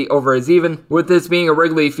 120, and the over is even. With this being a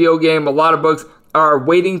Wrigley Field game, a lot of books are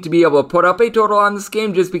waiting to be able to put up a total on this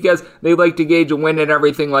game just because they like to gauge a win and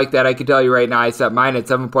everything like that. I can tell you right now, I set mine at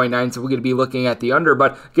 7.9, so we're going to be looking at the under.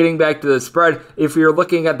 But getting back to the spread, if you're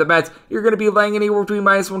looking at the Mets, you're going to be laying anywhere between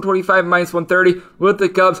minus 125 and minus 130. With the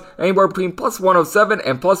Cubs, anywhere between plus 107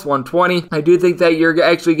 and plus 120. I do think that you're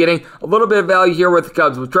actually getting a little bit of value here with the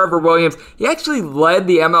Cubs. With Trevor Williams, he actually led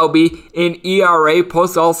the MLB in ERA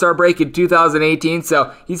post All-Star break in 2018,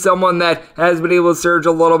 so he's someone that has been able to surge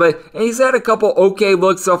a little bit, and he's had a couple okay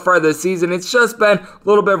looks so far this season. It's just been a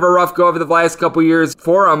little bit of a rough go over the last couple years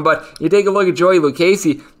for him, but you take a look at Joey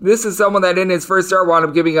Lucchesi. This is someone that in his first start wound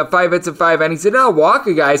up giving up 5 hits and 5 innings. He did not walk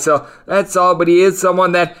a guy, so that's all, but he is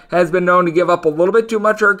someone that has been known to give up a little bit too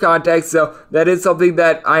much hard contact, so that is something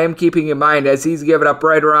that I am keeping in mind as he's given up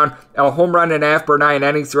right around a home run and a half per 9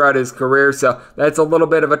 innings throughout his career, so that's a little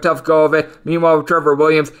bit of a tough go of it. Meanwhile, with Trevor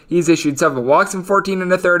Williams, he's issued 7 walks in 14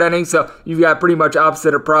 and a third innings, so you've got pretty much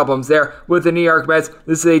opposite of problems there with the New York Mets.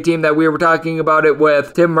 This is a team that we were talking about it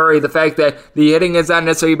with Tim Murray, the fact that the hitting has not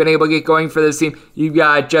necessarily been able to get going for this team. You've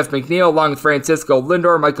got Jeff McNeil along with Francisco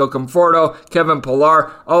Lindor, Michael Conforto, Kevin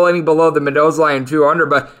Pillar, all hitting below the Mendoza line 200,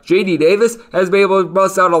 but J.D. Davis has been able to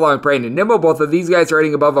bust out along with Brandon Nimmo. Both of these guys are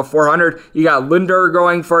hitting above a 400. You got Lindor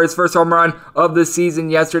going for his first home run of the season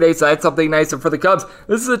yesterday, so that's something nice. And for the Cubs,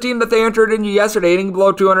 this is a team that they entered into yesterday, hitting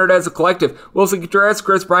below 200 as a collective. Wilson Contreras,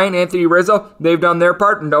 Chris Bryant, Anthony Rizzo, they've done their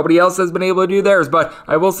part, and nobody else has been able to do theirs, but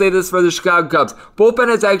I will say this for the Chicago Cubs. Bullpen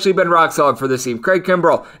has actually been rock solid for this team. Craig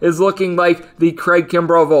Kimbrell is looking like the Craig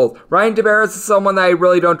Kimbrell of old. Ryan Tavares is someone that I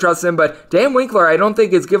really don't trust in, but Dan Winkler I don't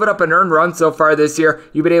think has given up an earned run so far this year.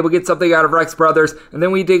 You've been able to get something out of Rex Brothers, and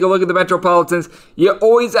then when you take a look at the Metropolitans, you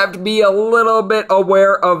always have to be a little bit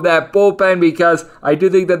aware of that bullpen because I do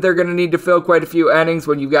think that they're going to need to fill quite a few innings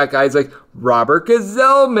when you've got guys like Robert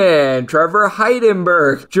Gazelman, Trevor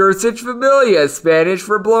Heidenberg, Jurcic Familia, Spanish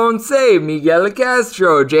for blown save, Miguel Miguel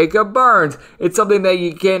Castro, Jacob Barnes. It's something that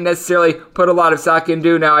you can't necessarily put a lot of stock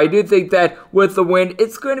into. Now, I do think that with the wind,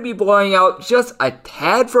 it's going to be blowing out just a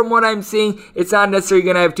tad from what I'm seeing. It's not necessarily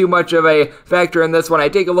going to have too much of a factor in this one. I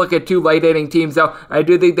take a look at two light-hitting teams, though. I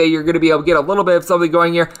do think that you're going to be able to get a little bit of something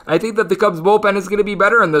going here. I think that the Cubs bullpen is going to be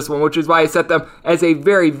better in this one, which is why I set them as a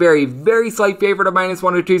very, very, very slight favorite of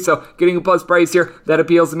 -1 or 2. So getting a plus price here, that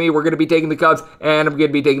appeals to me. We're going to be taking the Cubs, and I'm going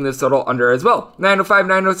to be taking this total under as well. 905,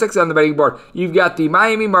 906 on the betting board. You've got the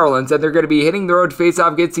Miami Marlins, and they're going to be hitting the road to face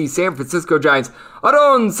off against the San Francisco Giants.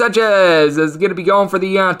 Aron Sanchez is going to be going for the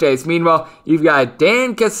Yankees. Meanwhile, you've got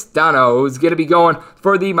Dan Castano, who's going to be going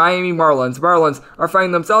for the Miami Marlins. Marlins are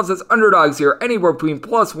finding themselves as underdogs here, anywhere between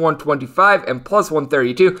plus 125 and plus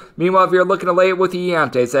 132. Meanwhile, if you're looking to lay it with the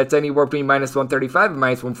Yankees, that's anywhere between minus 135 and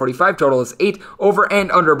minus 145. Total is 8, over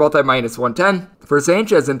and under, both at minus 110. For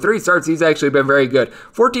Sanchez, in 3 starts, he's actually been very good.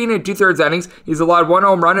 14 and 2/3 innings, he's allowed 1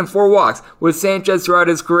 home run and 4 walks. With Sanchez throughout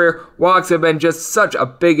his career, walks have been just such a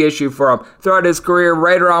big issue for him. Throughout his career,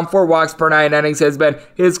 right around 4 walks per 9 innings has been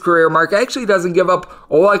his career mark. Actually doesn't give up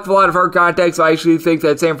a lot of hard contact, so I actually think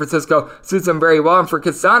that San Francisco suits him very well. And for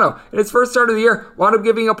Castano, in his first start of the year, wound up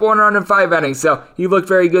giving up 1 run in 5 innings, so he looked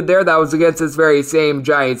very good there. That was against this very same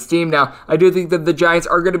Giants team. Now, I do think that the Giants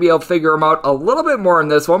are going to be able to figure him out a little bit more in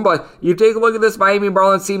this one, but you take a look at this Miami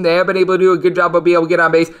Marlins team, they have been able to do a good job of being able to get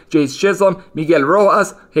on base. Jace Chisholm, Miguel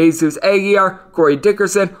Rojas, Jesus Aguilar, Corey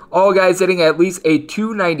Dickerson, all guys hitting at least a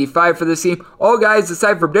 295 for this team. All guys,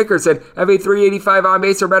 aside from Dickerson, have a 385 on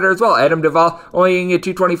base or better as well. Adam Duvall only hitting at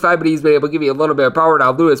 225, but he's been able to give you a little bit of power.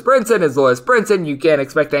 Now, Lewis Brinson is Lewis Brinson. You can't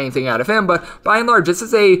expect anything out of him, but by and large, this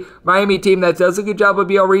is a Miami team that does a good job of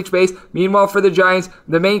being able to reach base. Meanwhile, for the Giants,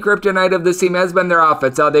 the main kryptonite of this team has been their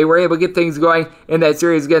offense. They were able to get things going in that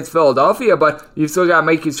series against Philadelphia, but you've still got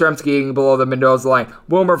Mikey Yastrzemski hitting below the Mendoza line.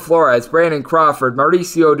 Wilmer Flores, Brandon Crawford,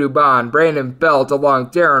 Mauricio Dubon, Brandon Belt, along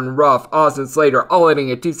Darren Ruff, Austin Slater, all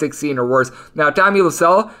hitting at 216 or worse. Now, Tommy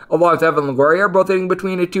LaSella, along with Evan Longoria, are both hitting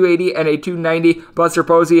between a 280 and a 290. Buster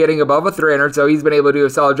Posey hitting above a 300, so he's been able to do a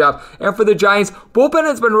solid job. And for the Giants, bullpen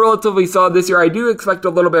has been relatively solid this year. I do expect a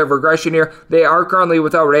little bit of regression here. They are currently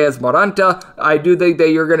without Reyes Moranta. I do think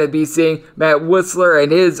that you're going to be seeing Matt Whistler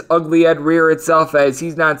and his ugly head rear itself, as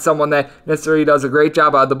he's not someone that necessarily does a great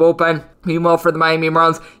job out of the bullpen. Meanwhile, for the Miami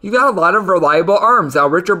Marlins, you got a lot of reliable arms. Now,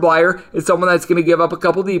 Richard Blyer is someone that's going to give up a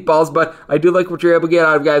couple deep balls, but I do like what you're able to get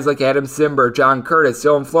out of guys like Adam Simber, John Curtis,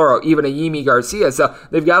 Dylan Floro, even a Yimi Garcia. So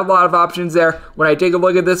they've got a lot of options there. When I take a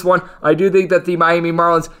look at this one, I do think that the Miami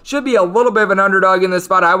Marlins should be a little bit of an underdog in this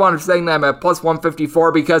spot. I want to say them at plus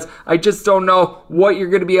 154 because I just don't know what you're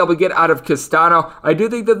going to be able to get out of Castano. I do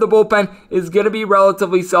think that the bullpen is going to be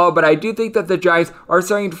relatively solid, but I do think that the Giants are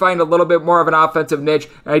starting to find a little bit more of an offensive niche,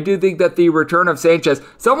 and I do think that the return of Sanchez,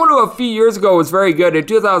 someone who a few years ago was very good, in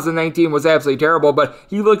 2019 was absolutely terrible, but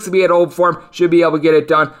he looks to be at old form, should be able to get it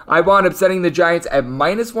done. I wound up setting the Giants at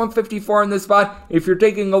minus 154 in this spot. If you're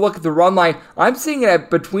taking a look at the run line, I'm seeing it at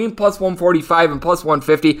between plus 145 and plus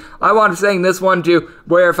 150. I wound up setting this one to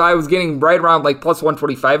where if I was getting right around like plus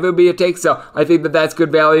 125, it would be a take, so I think that that's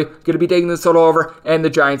good value. Going to be taking this total over, and the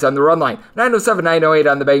Giants on the run line. 907, 908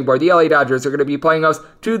 on the betting board. The LA Dodgers are going to be playing us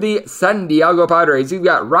to the San Diego Padres. You've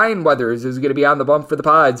got Ryan Weathers, who's going to be on the bump for the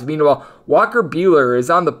Pods. Meanwhile, Walker Buehler is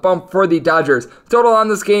on the bump for the Dodgers. Total on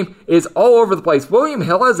this game is all over the place. William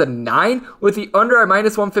Hill has a 9 with the under at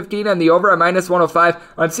minus 115 and the over at minus 105.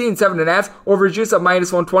 I'm seeing 7.5, over juice at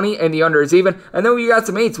minus 120, and the under is even. And then we got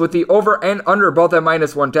some 8s with the over and under both at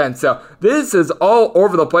minus 110. So this is all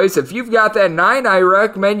over the place. If you've got that 9, I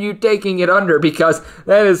recommend you taking it under because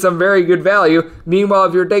that is some very good value. Meanwhile,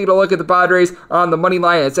 if you're taking a look at the Padres on the money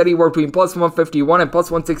line, it's anywhere between plus 151 and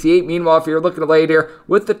plus 168. Meanwhile, if you're looking to lay it here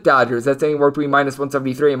with the Dodgers, that's anywhere between minus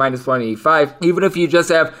 173 and minus 185. Even if you just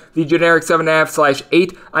have the generic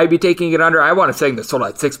 7.5/8, I'd be taking it under. I want to say this total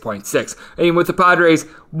at 6.6. And with the Padres,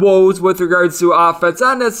 woes with regards to offense,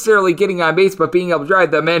 not necessarily getting on base, but being able to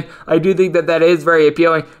drive them in, I do think that that is very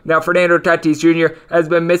appealing. Now, Fernando Tatis Jr. has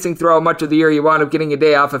been missing throughout much of the year. He wound up getting a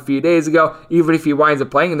day off a few days ago. Even if he winds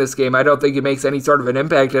up playing in this game, I don't think it makes any sort of an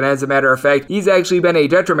impact, and as a matter of fact, he's actually been a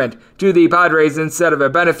detriment to the Padres instead of a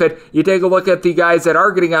benefit. You take a look at the guys that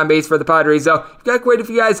are getting on base for the Padres, though, you've got quite a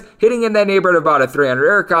few guys hitting in that neighborhood of about a 300.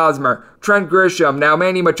 Eric Hosmer, Trent Grisham, now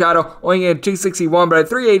Manny Machado only at 261, but at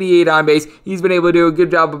 388 on base, he's been able to do a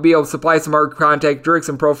good job of being able to supply some hard contact.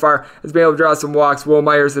 Jurickson Profar has been able to draw some walks. Will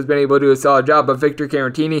Myers has been able to do a solid job, but Victor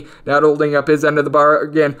Caratini not holding up his end of the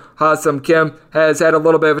bargain. Ha-Sung Kim has had a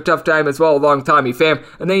little bit of a tough time as well, along Tommy Pham.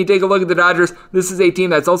 And then you take a look at the Dodgers. This is a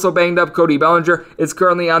team that's also banged up. Cody Bellinger is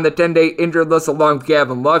currently on the 10-day injured list along with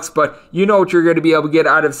Gavin Lux, but you know what you're going to be able to get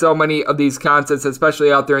out of so many plenty of these constants,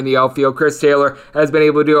 especially out there in the outfield. Chris Taylor has been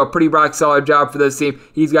able to do a pretty rock solid job for this team.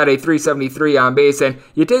 He's got a 373 on base, and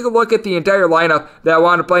you take a look at the entire lineup that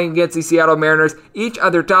wound up playing against the Seattle Mariners, each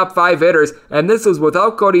of their top 5 hitters, and this was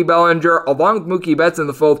without Cody Bellinger, along with Mookie Betts in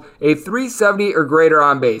the fold, a 370 or greater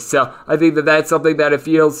on base. So I think that that's something that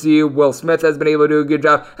appeals to you. Will Smith has been able to do a good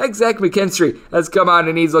job. Heck, Zach McKinstry has come on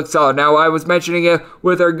and he's looked solid. Now, I was mentioning it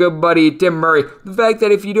with our good buddy Tim Murray, the fact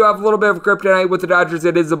that if you do have a little bit of kryptonite with the Dodgers,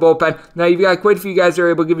 it is the bullpen. Now, you've got quite a few guys that are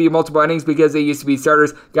able to give you multiple innings because they used to be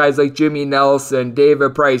starters. Guys like Jimmy Nelson,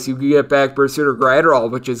 David Price, you can get back Pursuit or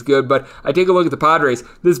Gratterall, which is good, but I take a look at the Padres.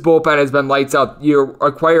 This bullpen has been lights out. You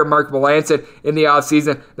acquire Mark Melancon in the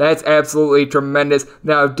offseason. That's absolutely tremendous.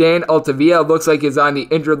 Now, Dan Altavilla looks like he's on the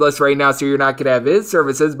injured list right now, so you're not going to have his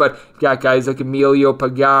services, but you've got guys like Emilio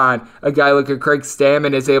Pagan, a guy like a Craig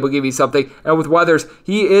Stammen is able to give you something, and with Weathers,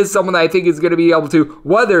 he is someone that I think is going to be able to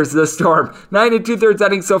weathers the storm. 9 2/3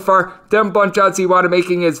 innings so far, 10 bunch-outs. He wound up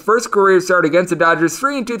making his first career start against the Dodgers,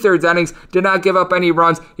 3 2/3 innings, did not give up any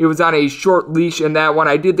runs. He was on a short leash in that one.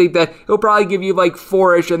 I do think that he'll probably give you like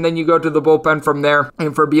 4-ish, and then you go to the bullpen from there.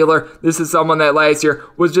 And for Buehler, this is someone that last year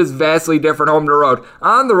was just vastly different home to road.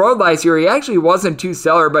 On the road last year, he actually wasn't too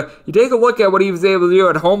stellar, but you take a look at what he was able to do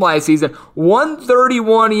at home last season.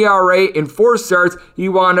 1.31 ERA in 4 starts. He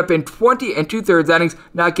wound up in 20 2/3 innings,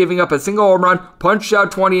 not giving up a single home run, punched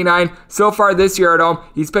out 29. So far this year at home,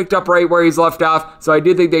 he's picked up right where he's left off, so I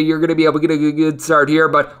do think that you're going to be able to get a good start here,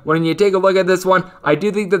 but when you take a look at this one, I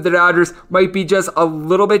do think that the Dodgers might be just a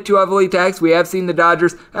little bit too heavily taxed. We have seen the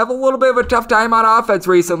Dodgers have a little bit of a tough time on offense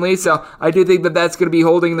recently, so I do think that that's going to be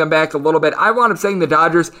holding them back a little bit. I wound up saying the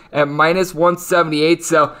Dodgers at minus 178,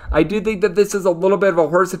 so I do think that this is a little bit of a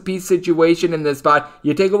horse apiece situation in this spot.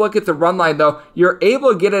 You take a look at the run line, though, you're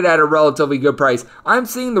able to get it at a relatively good price. I'm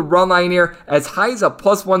seeing the run line here as high as a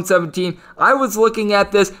plus 117. I was looking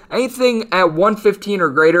at this, anything at 115 or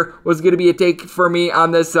greater was going to be a take for me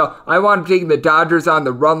on this, so I wound up taking the Dodgers on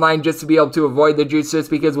the run line just to be able to avoid the juice, just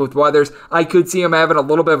because with Weathers, I could see him having a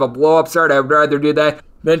little bit of a blow-up start. I would rather do that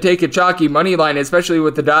then take a chalky money line, especially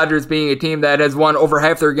with the Dodgers being a team that has won over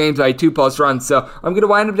half their games by 2+ runs. So I'm going to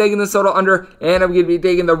wind up taking the total under, and I'm going to be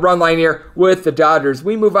taking the run line here with the Dodgers.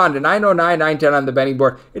 We move on to 909, 910 on the betting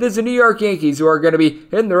board. It is the New York Yankees who are going to be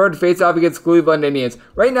hitting the road to face off against Cleveland Indians.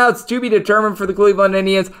 Right now, it's to be determined for the Cleveland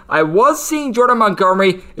Indians. I was seeing Jordan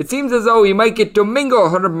Montgomery. It seems as though he might get Domingo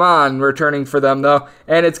Germán returning for them, though,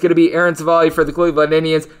 and it's going to be Aaron Savali for the Cleveland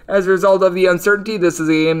Indians. As a result of the uncertainty, this is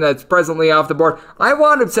a game that's presently off the board. I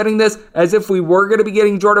wound up setting this as if we were going to be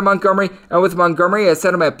getting Jordan Montgomery, and with Montgomery, I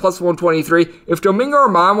set him at plus 123. If Domingo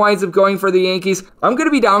Germán winds up going for the Yankees, I'm going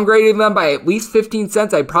to be downgrading them by at least 15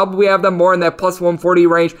 cents. I probably have them more in that plus 140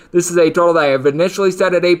 range. This is a total that I have initially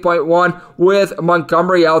set at 8.1 with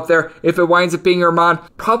Montgomery out there. If it winds up being Germán,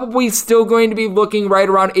 probably still going to be looking right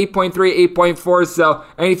around 8.3, 8.4, so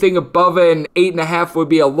anything above an 8.5 would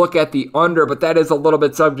be a look at the under, but that is a little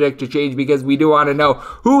bit subject to change because we do want to know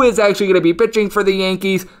who is actually going to be pitching for the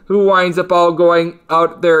Yankees, who winds up all going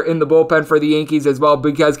out there in the bullpen for the Yankees as well,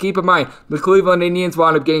 because keep in mind, the Cleveland Indians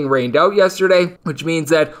wound up getting rained out yesterday, which means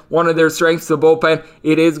that one of their strengths, the bullpen,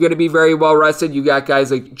 it is going to be very well rested. You got guys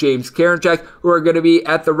like James Karinchak who are going to be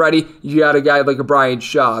at the ready. You got a guy like a Brian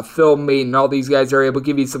Shaw, Phil Maton, all these guys are able to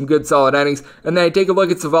give you some good solid innings. And then I take a look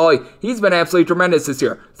at Savali. He's been absolutely tremendous this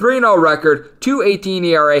year. 3-0 record, 2.18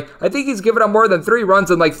 ERA. I think he's given up more than 3 runs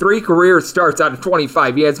in like 3 career starts out of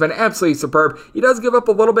 25. He has been absolutely superb. He does give up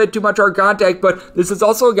a little bit too much hard contact, but this is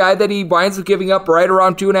also a guy that he winds up giving up right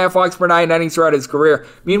around 2.5 walks per 9 innings throughout his career.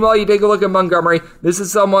 Meanwhile, you take a look at Montgomery. This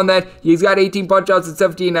is someone that he's got 18 punch-outs in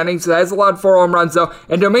 17 innings, so has allowed 4 home runs, though.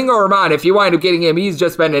 And Domingo Germán, if you wind up getting him, he's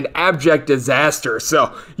just been an abject disaster,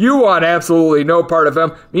 so you want absolutely no part of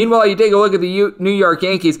him. Meanwhile, you take a look at the New York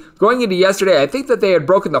Yankees. Going into yesterday, I think that they had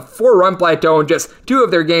broken the 4-run plateau in just 2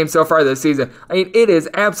 of their games so far this season. I mean, it is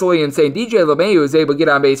absolutely insane. DJ LeMahieu is able to get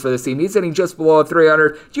on base for this team. He's hitting just below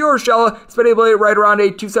 300. Gio Urshela has been able to hit right around a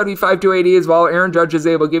 275, 280 as well. Aaron Judge is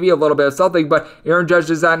able to give you a little bit of something, but Aaron Judge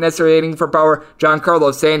is not necessarily hitting for power.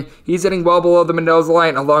 Giancarlo Stanton, he's hitting well below the Mendoza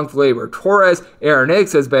line along with Gleyber Torres. Aaron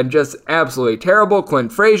Hicks has been just absolutely terrible.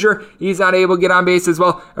 Clint Frazier, he's not able to get on base as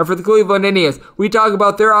well. And for the Cleveland Indians, we talk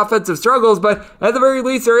about their offensive struggles, but at the very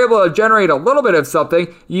least, they're able to generate a little bit of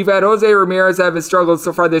something. You've had Jose Ramirez have his struggles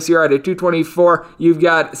so far this year at a 224. You've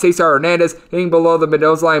got Cesar Hernandez hitting below the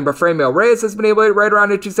Mendoza line, but Franmil Reyes has been able to hit right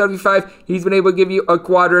around a 275. He's been able to give you a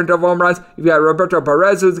quadrant of home runs. You've got Roberto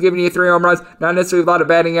Perez, who's giving you 3 home runs. Not necessarily a lot of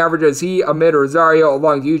batting averages. He, Amid Rosario,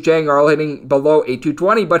 along Yu Chang are all hitting below a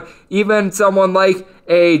 220, but even someone like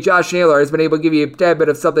a Josh Naylor has been able to give you a tad bit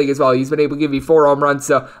of something as well. He's been able to give you 4 home runs,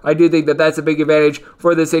 so I do think that that's a big advantage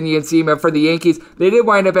for this Indians team. And for the Yankees, they did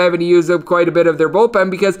wind up having to use up quite a bit of their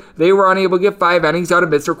bullpen because they were unable to get 5 innings out of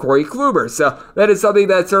Mr. Corey Kluber. So that is something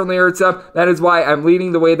that certainly hurts them. That is why I'm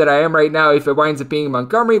leaning the way that I am right now. If it winds up being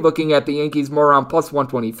Montgomery, looking at the Yankees more around plus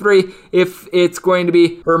 123. If it's going to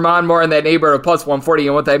be Herman, more in that neighborhood of plus 140,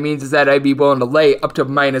 and what that means is that I'd be willing to lay up to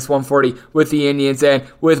minus 140 with the Indians, and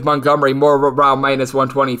with Montgomery more around minus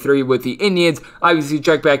 123 with the Indians. Obviously,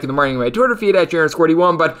 check back in the morning on my Twitter feed at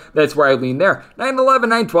Jaron41, but that's where I lean there.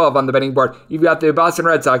 9-11, 9-12 on the betting board. You've got the Boston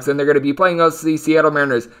Red Sox, and they're going to be playing us the Seattle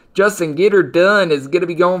Mariners. Justin Gator Dunn is going to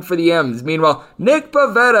be going for the M's. Meanwhile, Nick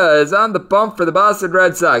Pivetta is on the bump for the Boston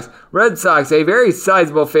Red Sox. Red Sox, a very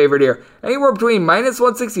sizable favorite here. Anywhere between minus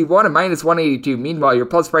 161 and minus 182. Meanwhile, your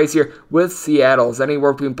plus price here with Seattle is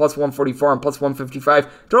anywhere between plus 144 and plus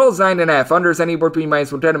 155. Total is 9.5. Unders anywhere between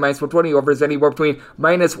minus 110 and minus 120. Overs anywhere between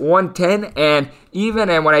minus 110 and even.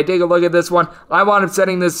 And when I take a look at this one, I wound up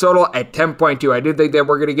setting this total at 10.2. I do think that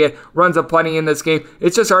we're going to get runs of plenty in this game.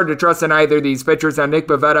 It's just hard to trust in either of these pitchers. Now, Nick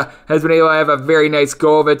Pivetta has been able to have a very nice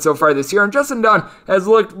go of it so far this year, and Justin Dunn has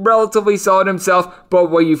looked relatively solid himself, but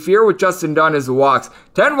what you fear with Justin Dunn is the walks.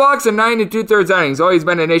 10 walks and 9 2/3 innings. Always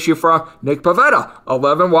been an issue for Nick Pivetta.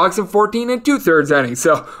 11 walks and 14 2/3 innings.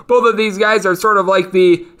 So both of these guys are sort of like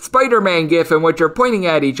the Spider-Man gif in which they're pointing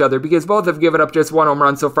at each other, because both have given up just 1 home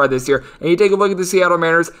run so far this year. And you take a look at the Seattle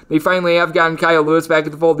Mariners, they finally have gotten Kyle Lewis back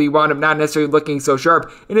at the fold. He wound up not necessarily looking so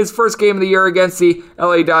sharp in his first game of the year against the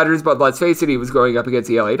LA Dodgers, but let's face it, he was going up against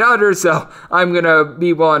the LA Dodgers, so I'm going to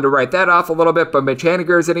be willing to write that off a little bit. But Mitch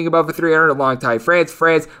Haniger is hitting above a 300 along Ty France.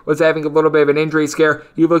 France was having a little bit of an injury scare.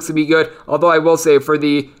 He looks to be good, although I will say for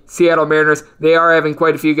the Seattle Mariners, they are having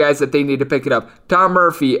quite a few guys that they need to pick it up. Tom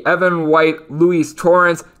Murphy, Evan White, Luis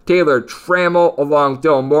Torrens, Taylor Trammell, along with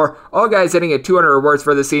Dylan Moore, all guys hitting at 200 or worse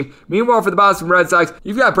for this team. Meanwhile, for the Boston Red Sox,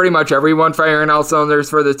 you've got pretty much everyone firing all cylinders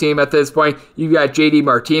for the team at this point. You've got JD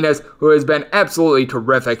Martinez, who has been absolutely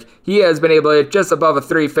terrific. He has been able to hit just above a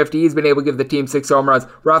 350. He's been able to give the team 6 home runs.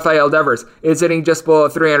 Rafael Devers is hitting just below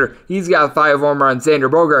 300. He's got 5 home runs. Xander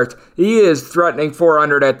Bogaerts, he is threatening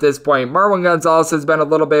 400 at this point. Marwin Gonzalez has been a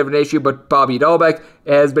little bit of an issue, but Bobby Dahlbeck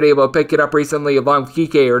has been able to pick it up recently along with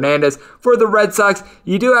Kike Hernandez. For the Red Sox,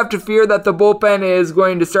 you do have to fear that the bullpen is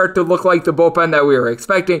going to start to look like the bullpen that we were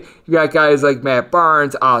expecting. You got guys like Matt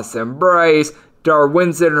Barnes, Austin Bryce,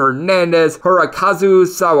 Darwinson Hernandez, Hirokazu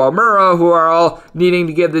Sawamura, who are all needing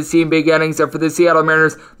to give this team big innings. And for the Seattle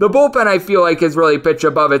Mariners, the bullpen I feel like has really pitched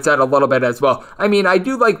above its head a little bit as well. I mean, I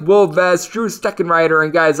do like Will Vest, Drew Steckenrider,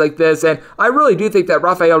 and guys like this, and I really do think that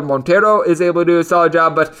Rafael Montero is able to do a solid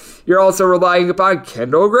job, but you're also relying upon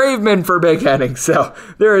Kendall Graveman for big innings, so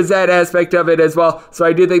there is that aspect of it as well. So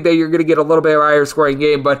I do think that you're going to get a little bit higher scoring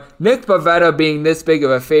game, but Nick Pivetta being this big of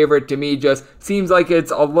a favorite to me just seems like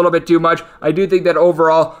it's a little bit too much. I do think that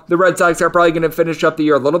overall, the Red Sox are probably going to finish up the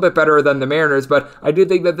year a little bit better than the Mariners, but I do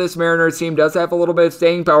think that this Mariners team does have a little bit of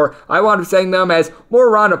staying power. I wound up saying them as more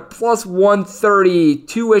around a plus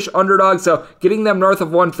 132-ish underdog, so getting them north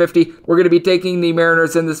of 150. We're going to be taking the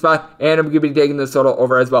Mariners in this spot, and I'm going to be taking this total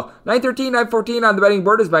over as well. 9-13, 9-14 on the betting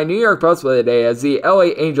board is my New York Post play today as the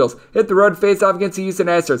LA Angels hit the road face off against the Houston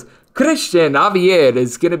Astros. Christian Javier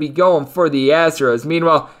is going to be going for the Astros.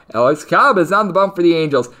 Meanwhile, Alex Cobb is on the bump for the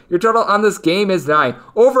Angels. Your total on this game is 9.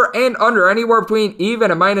 Over and under, anywhere between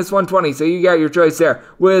even and minus 120. So you got your choice there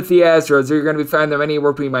with the Astros. You're going to be finding them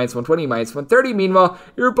anywhere between minus 120, minus 130. Meanwhile,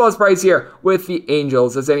 your plus price here with the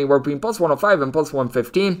Angels is anywhere between plus 105 and plus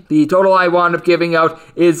 115. The total I wound up giving out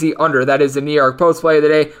is the under. That is the New York Post play of the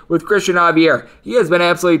day with Christian Javier. He has been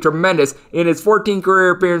absolutely tremendous in his 14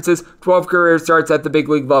 career appearances, 12 career starts at the big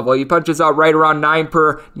league level. He punches out right around 9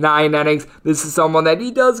 per 9 innings. This is someone that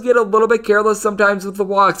he does get a little bit careless sometimes with the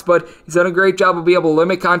walks, but he's done a great job of being able to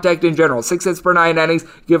limit contact in general. 6 hits per 9 innings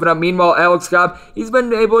given up. Meanwhile, Alex Cobb, he's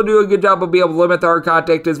been able to do a good job of being able to limit the hard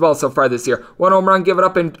contact as well so far this year. 1 home run given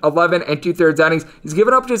up in 11 2/3 innings. He's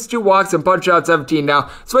given up just 2 walks and punched out 17 now.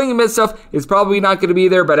 Swing and miss stuff is probably not going to be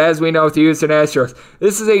there, but as we know with the Houston Astros,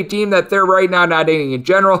 this is a team that they're right now not hitting in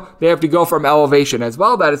general. They have to go from elevation as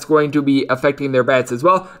well. That is going to be affecting their bats as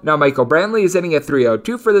well. Now, Michael Brantley is hitting at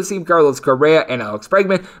 302 for the team. Carlos Correa and Alex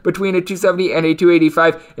Bregman between a 270 and a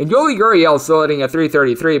 285. And Yoli Gurriel is still hitting at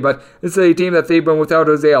 333, but this is a team that they've been without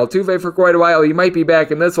Jose Altuve for quite a while. He might be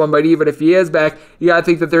back in this one, but even if he is back, you gotta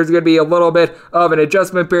think that there's going to be a little bit of an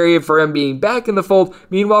adjustment period for him being back in the fold.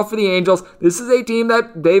 Meanwhile, for the Angels, this is a team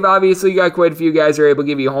that they've obviously got quite a few guys who are able to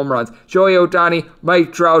give you home runs. Shohei Ohtani,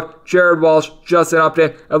 Mike Trout, Jared Walsh, Justin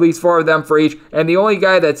Upton, at least 4 of them for each. And the only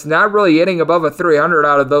guy that's not really hitting above a 300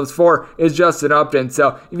 out of those those 4 is Justin Upton.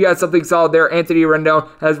 So you've got something solid there. Anthony Rendon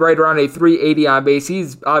has right around a 380 on base.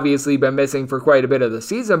 He's obviously been missing for quite a bit of the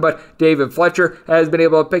season, but David Fletcher has been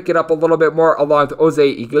able to pick it up a little bit more along with Jose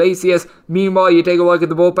Iglesias. Meanwhile, you take a look at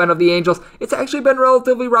the bullpen of the Angels. It's actually been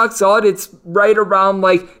relatively rock solid. It's right around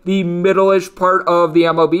like the middle-ish part of the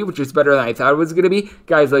MLB, which is better than I thought it was going to be.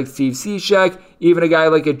 Guys like Steve Cishek, even a guy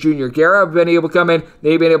like a Junior Guerra have been able to come in.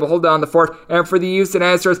 They've been able to hold down the fort. And for the Houston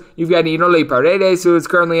Astros, you've got Nino Paredes, who is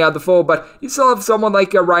currently out the fold, but you still have someone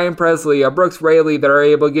like a Ryan Presley, a Brooks Raley that are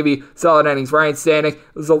able to give you solid innings. Ryan Stanek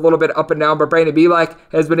is a little bit up and down, but Brandon Bielak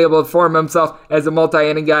has been able to form himself as a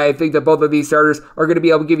multi-inning guy. I think that both of these starters are going to be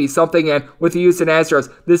able to give you something. And with the Houston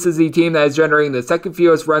Astros, this is the team that is generating the second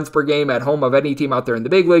fewest runs per game at home of any team out there in the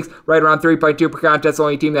big leagues, right around 3.2 per contest. The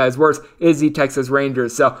only team that is worse is the Texas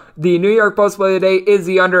Rangers. So the New York Post play of the day is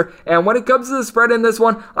the under. And when it comes to the spread in this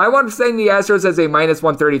one, I want to say the Astros as a minus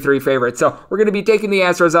 133 favorite. So we're going to be taking the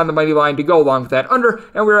Astros on the money line to go along with that under.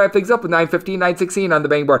 And we wrap things up with 9:15, 9:16 on the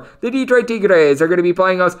bang board. The Detroit Tigres are going to be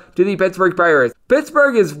playing us to the Pittsburgh Pirates.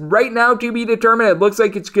 Pittsburgh is right now to be determined. It looks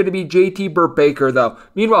like it's going to be JT Burbaker, though.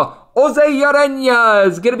 Meanwhile, Jose Urena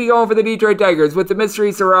is going to be going for the Detroit Tigers with the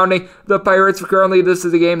mystery surrounding the Pirates. Currently, this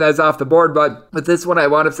is a game that is off the board, but with this one, I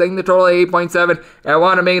wound up setting the total at 8.7, and I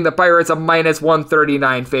want to make the Pirates a minus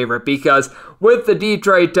 139 favorite because with the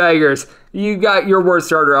Detroit Tigers, you got your worst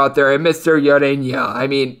starter out there, and Mr. Urena. I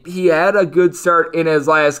mean, he had a good start in his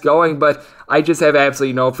last going, but I just have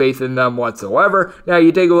absolutely no faith in them whatsoever. Now,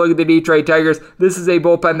 you take a look at the Detroit Tigers. This is a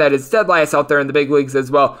bullpen that is dead last out there in the big leagues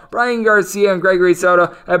as well. Brian Garcia and Gregory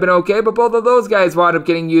Soto have been okay, but both of those guys wound up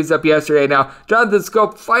getting used up yesterday. Now, Jonathan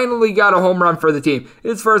Scope finally got a home run for the team.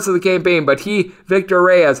 His first of the campaign, but he, Victor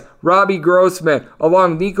Reyes, Robbie Grossman,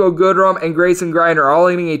 along Nico Goodrum and Grayson Griner, all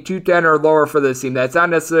hitting a 210 or lower for this team. That's not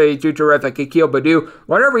necessarily too terrific. Akil Baddoo,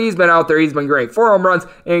 whenever he's been out there, he's been great. 4 home runs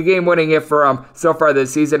and a game-winning hit for him so far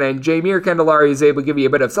this season, and Jameer Candelario is able to give you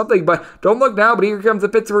a bit of something, but don't look now, but here comes the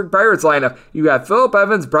Pittsburgh Pirates lineup. You got Phillip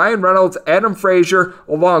Evans, Brian Reynolds, Adam Frazier,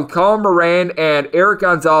 along Colin Moran and Eric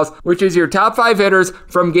Gonzalez, which is your top 5 hitters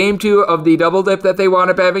from Game 2 of the double dip that they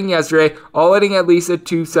wound up having yesterday, all hitting at least a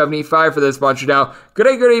 275 for this bunch. Now,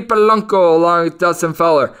 Gregory Polanco along with Dustin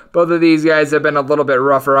Fowler. Both of these guys have been a little bit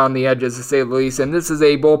rough around the edges, to say the least, and this is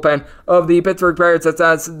a bullpen of the Pittsburgh Pirates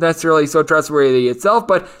that's not necessarily so trustworthy itself,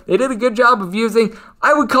 but they did a good job of using,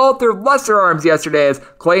 I would call it, their lesser arms yesterday, as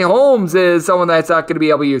Clay Holmes is someone that's not going to be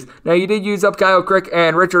able to use. Now, you did use up Kyle Crick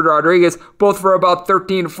and Richard Rodriguez, both for about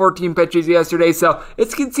 13 to 14 pitches yesterday, so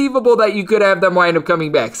it's conceivable that you could have them wind up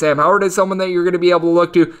coming back. Sam Howard is someone that you're going to be able to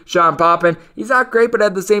look to. Sean Poppin, he's not great, but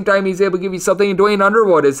at the same time, he's able to give you something. And Dwayne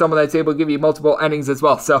Underwood is someone that's able to give you multiple innings as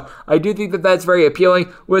well. So I do think that that's very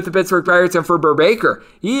appealing with the Pittsburgh Pirates. And for Burbaker,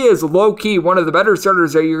 he is low-key one of the better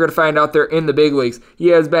starters that you're going to find out there in the big leagues. He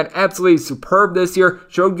has been absolutely superb this year,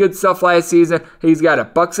 showed good stuff last season. He's got a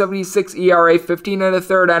 .76 ERA, 15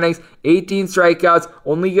 1/3 innings, 18 strikeouts,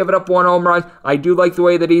 only giving up 1 home run. I do like the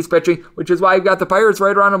way that he's pitching, which is why I've got the Pirates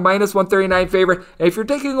right around a minus 139 favorite. And if you're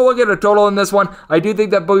taking a look at a total in this one, I do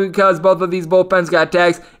think that because both of these bullpens got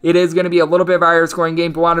tags, it is going to be a little bit of a higher scoring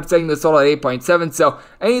game to wound up setting this total at 8.7. So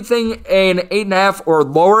anything in 8.5 or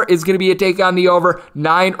lower is going to be a take on the over.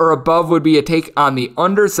 9 or above would be a take on the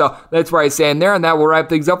under. So that's where I stand there, and that will wrap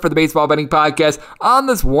things up for the Baseball Betting Podcast on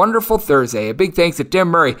this wonderful Thursday. A big thanks to Tim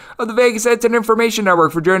Murray of the Vegas Odds and Information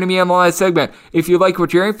Network for joining me on the last segment. If you like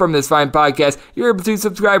what you're hearing from this fine podcast, you're able to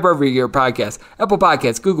subscribe wherever you get your podcast. Apple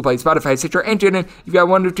Podcasts, Google Play, Spotify, Stitcher, and TuneIn. You've got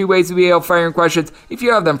 1 or 2 ways to be able to fire in questions if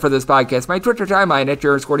you have them for this podcast. My Twitter timeline at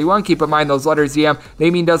 @JRS41. Keep in mind those letters DM. They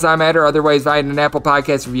mean does not matter. Otherwise, find an Apple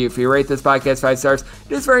Podcast review. If you rate this podcast 5 stars,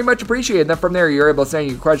 it is very much appreciated. Then from there, you're able to send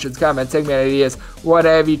your questions, comments, segment ideas, what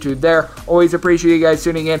have you to there. Always appreciate you guys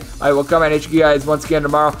tuning in. I will come at you guys once again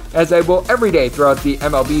tomorrow, as I will every day throughout the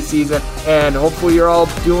MLB season. And hopefully you're all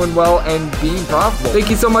doing well and being profitable. Thank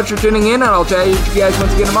you so much for tuning in, and I'll chat with you guys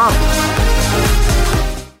once again tomorrow.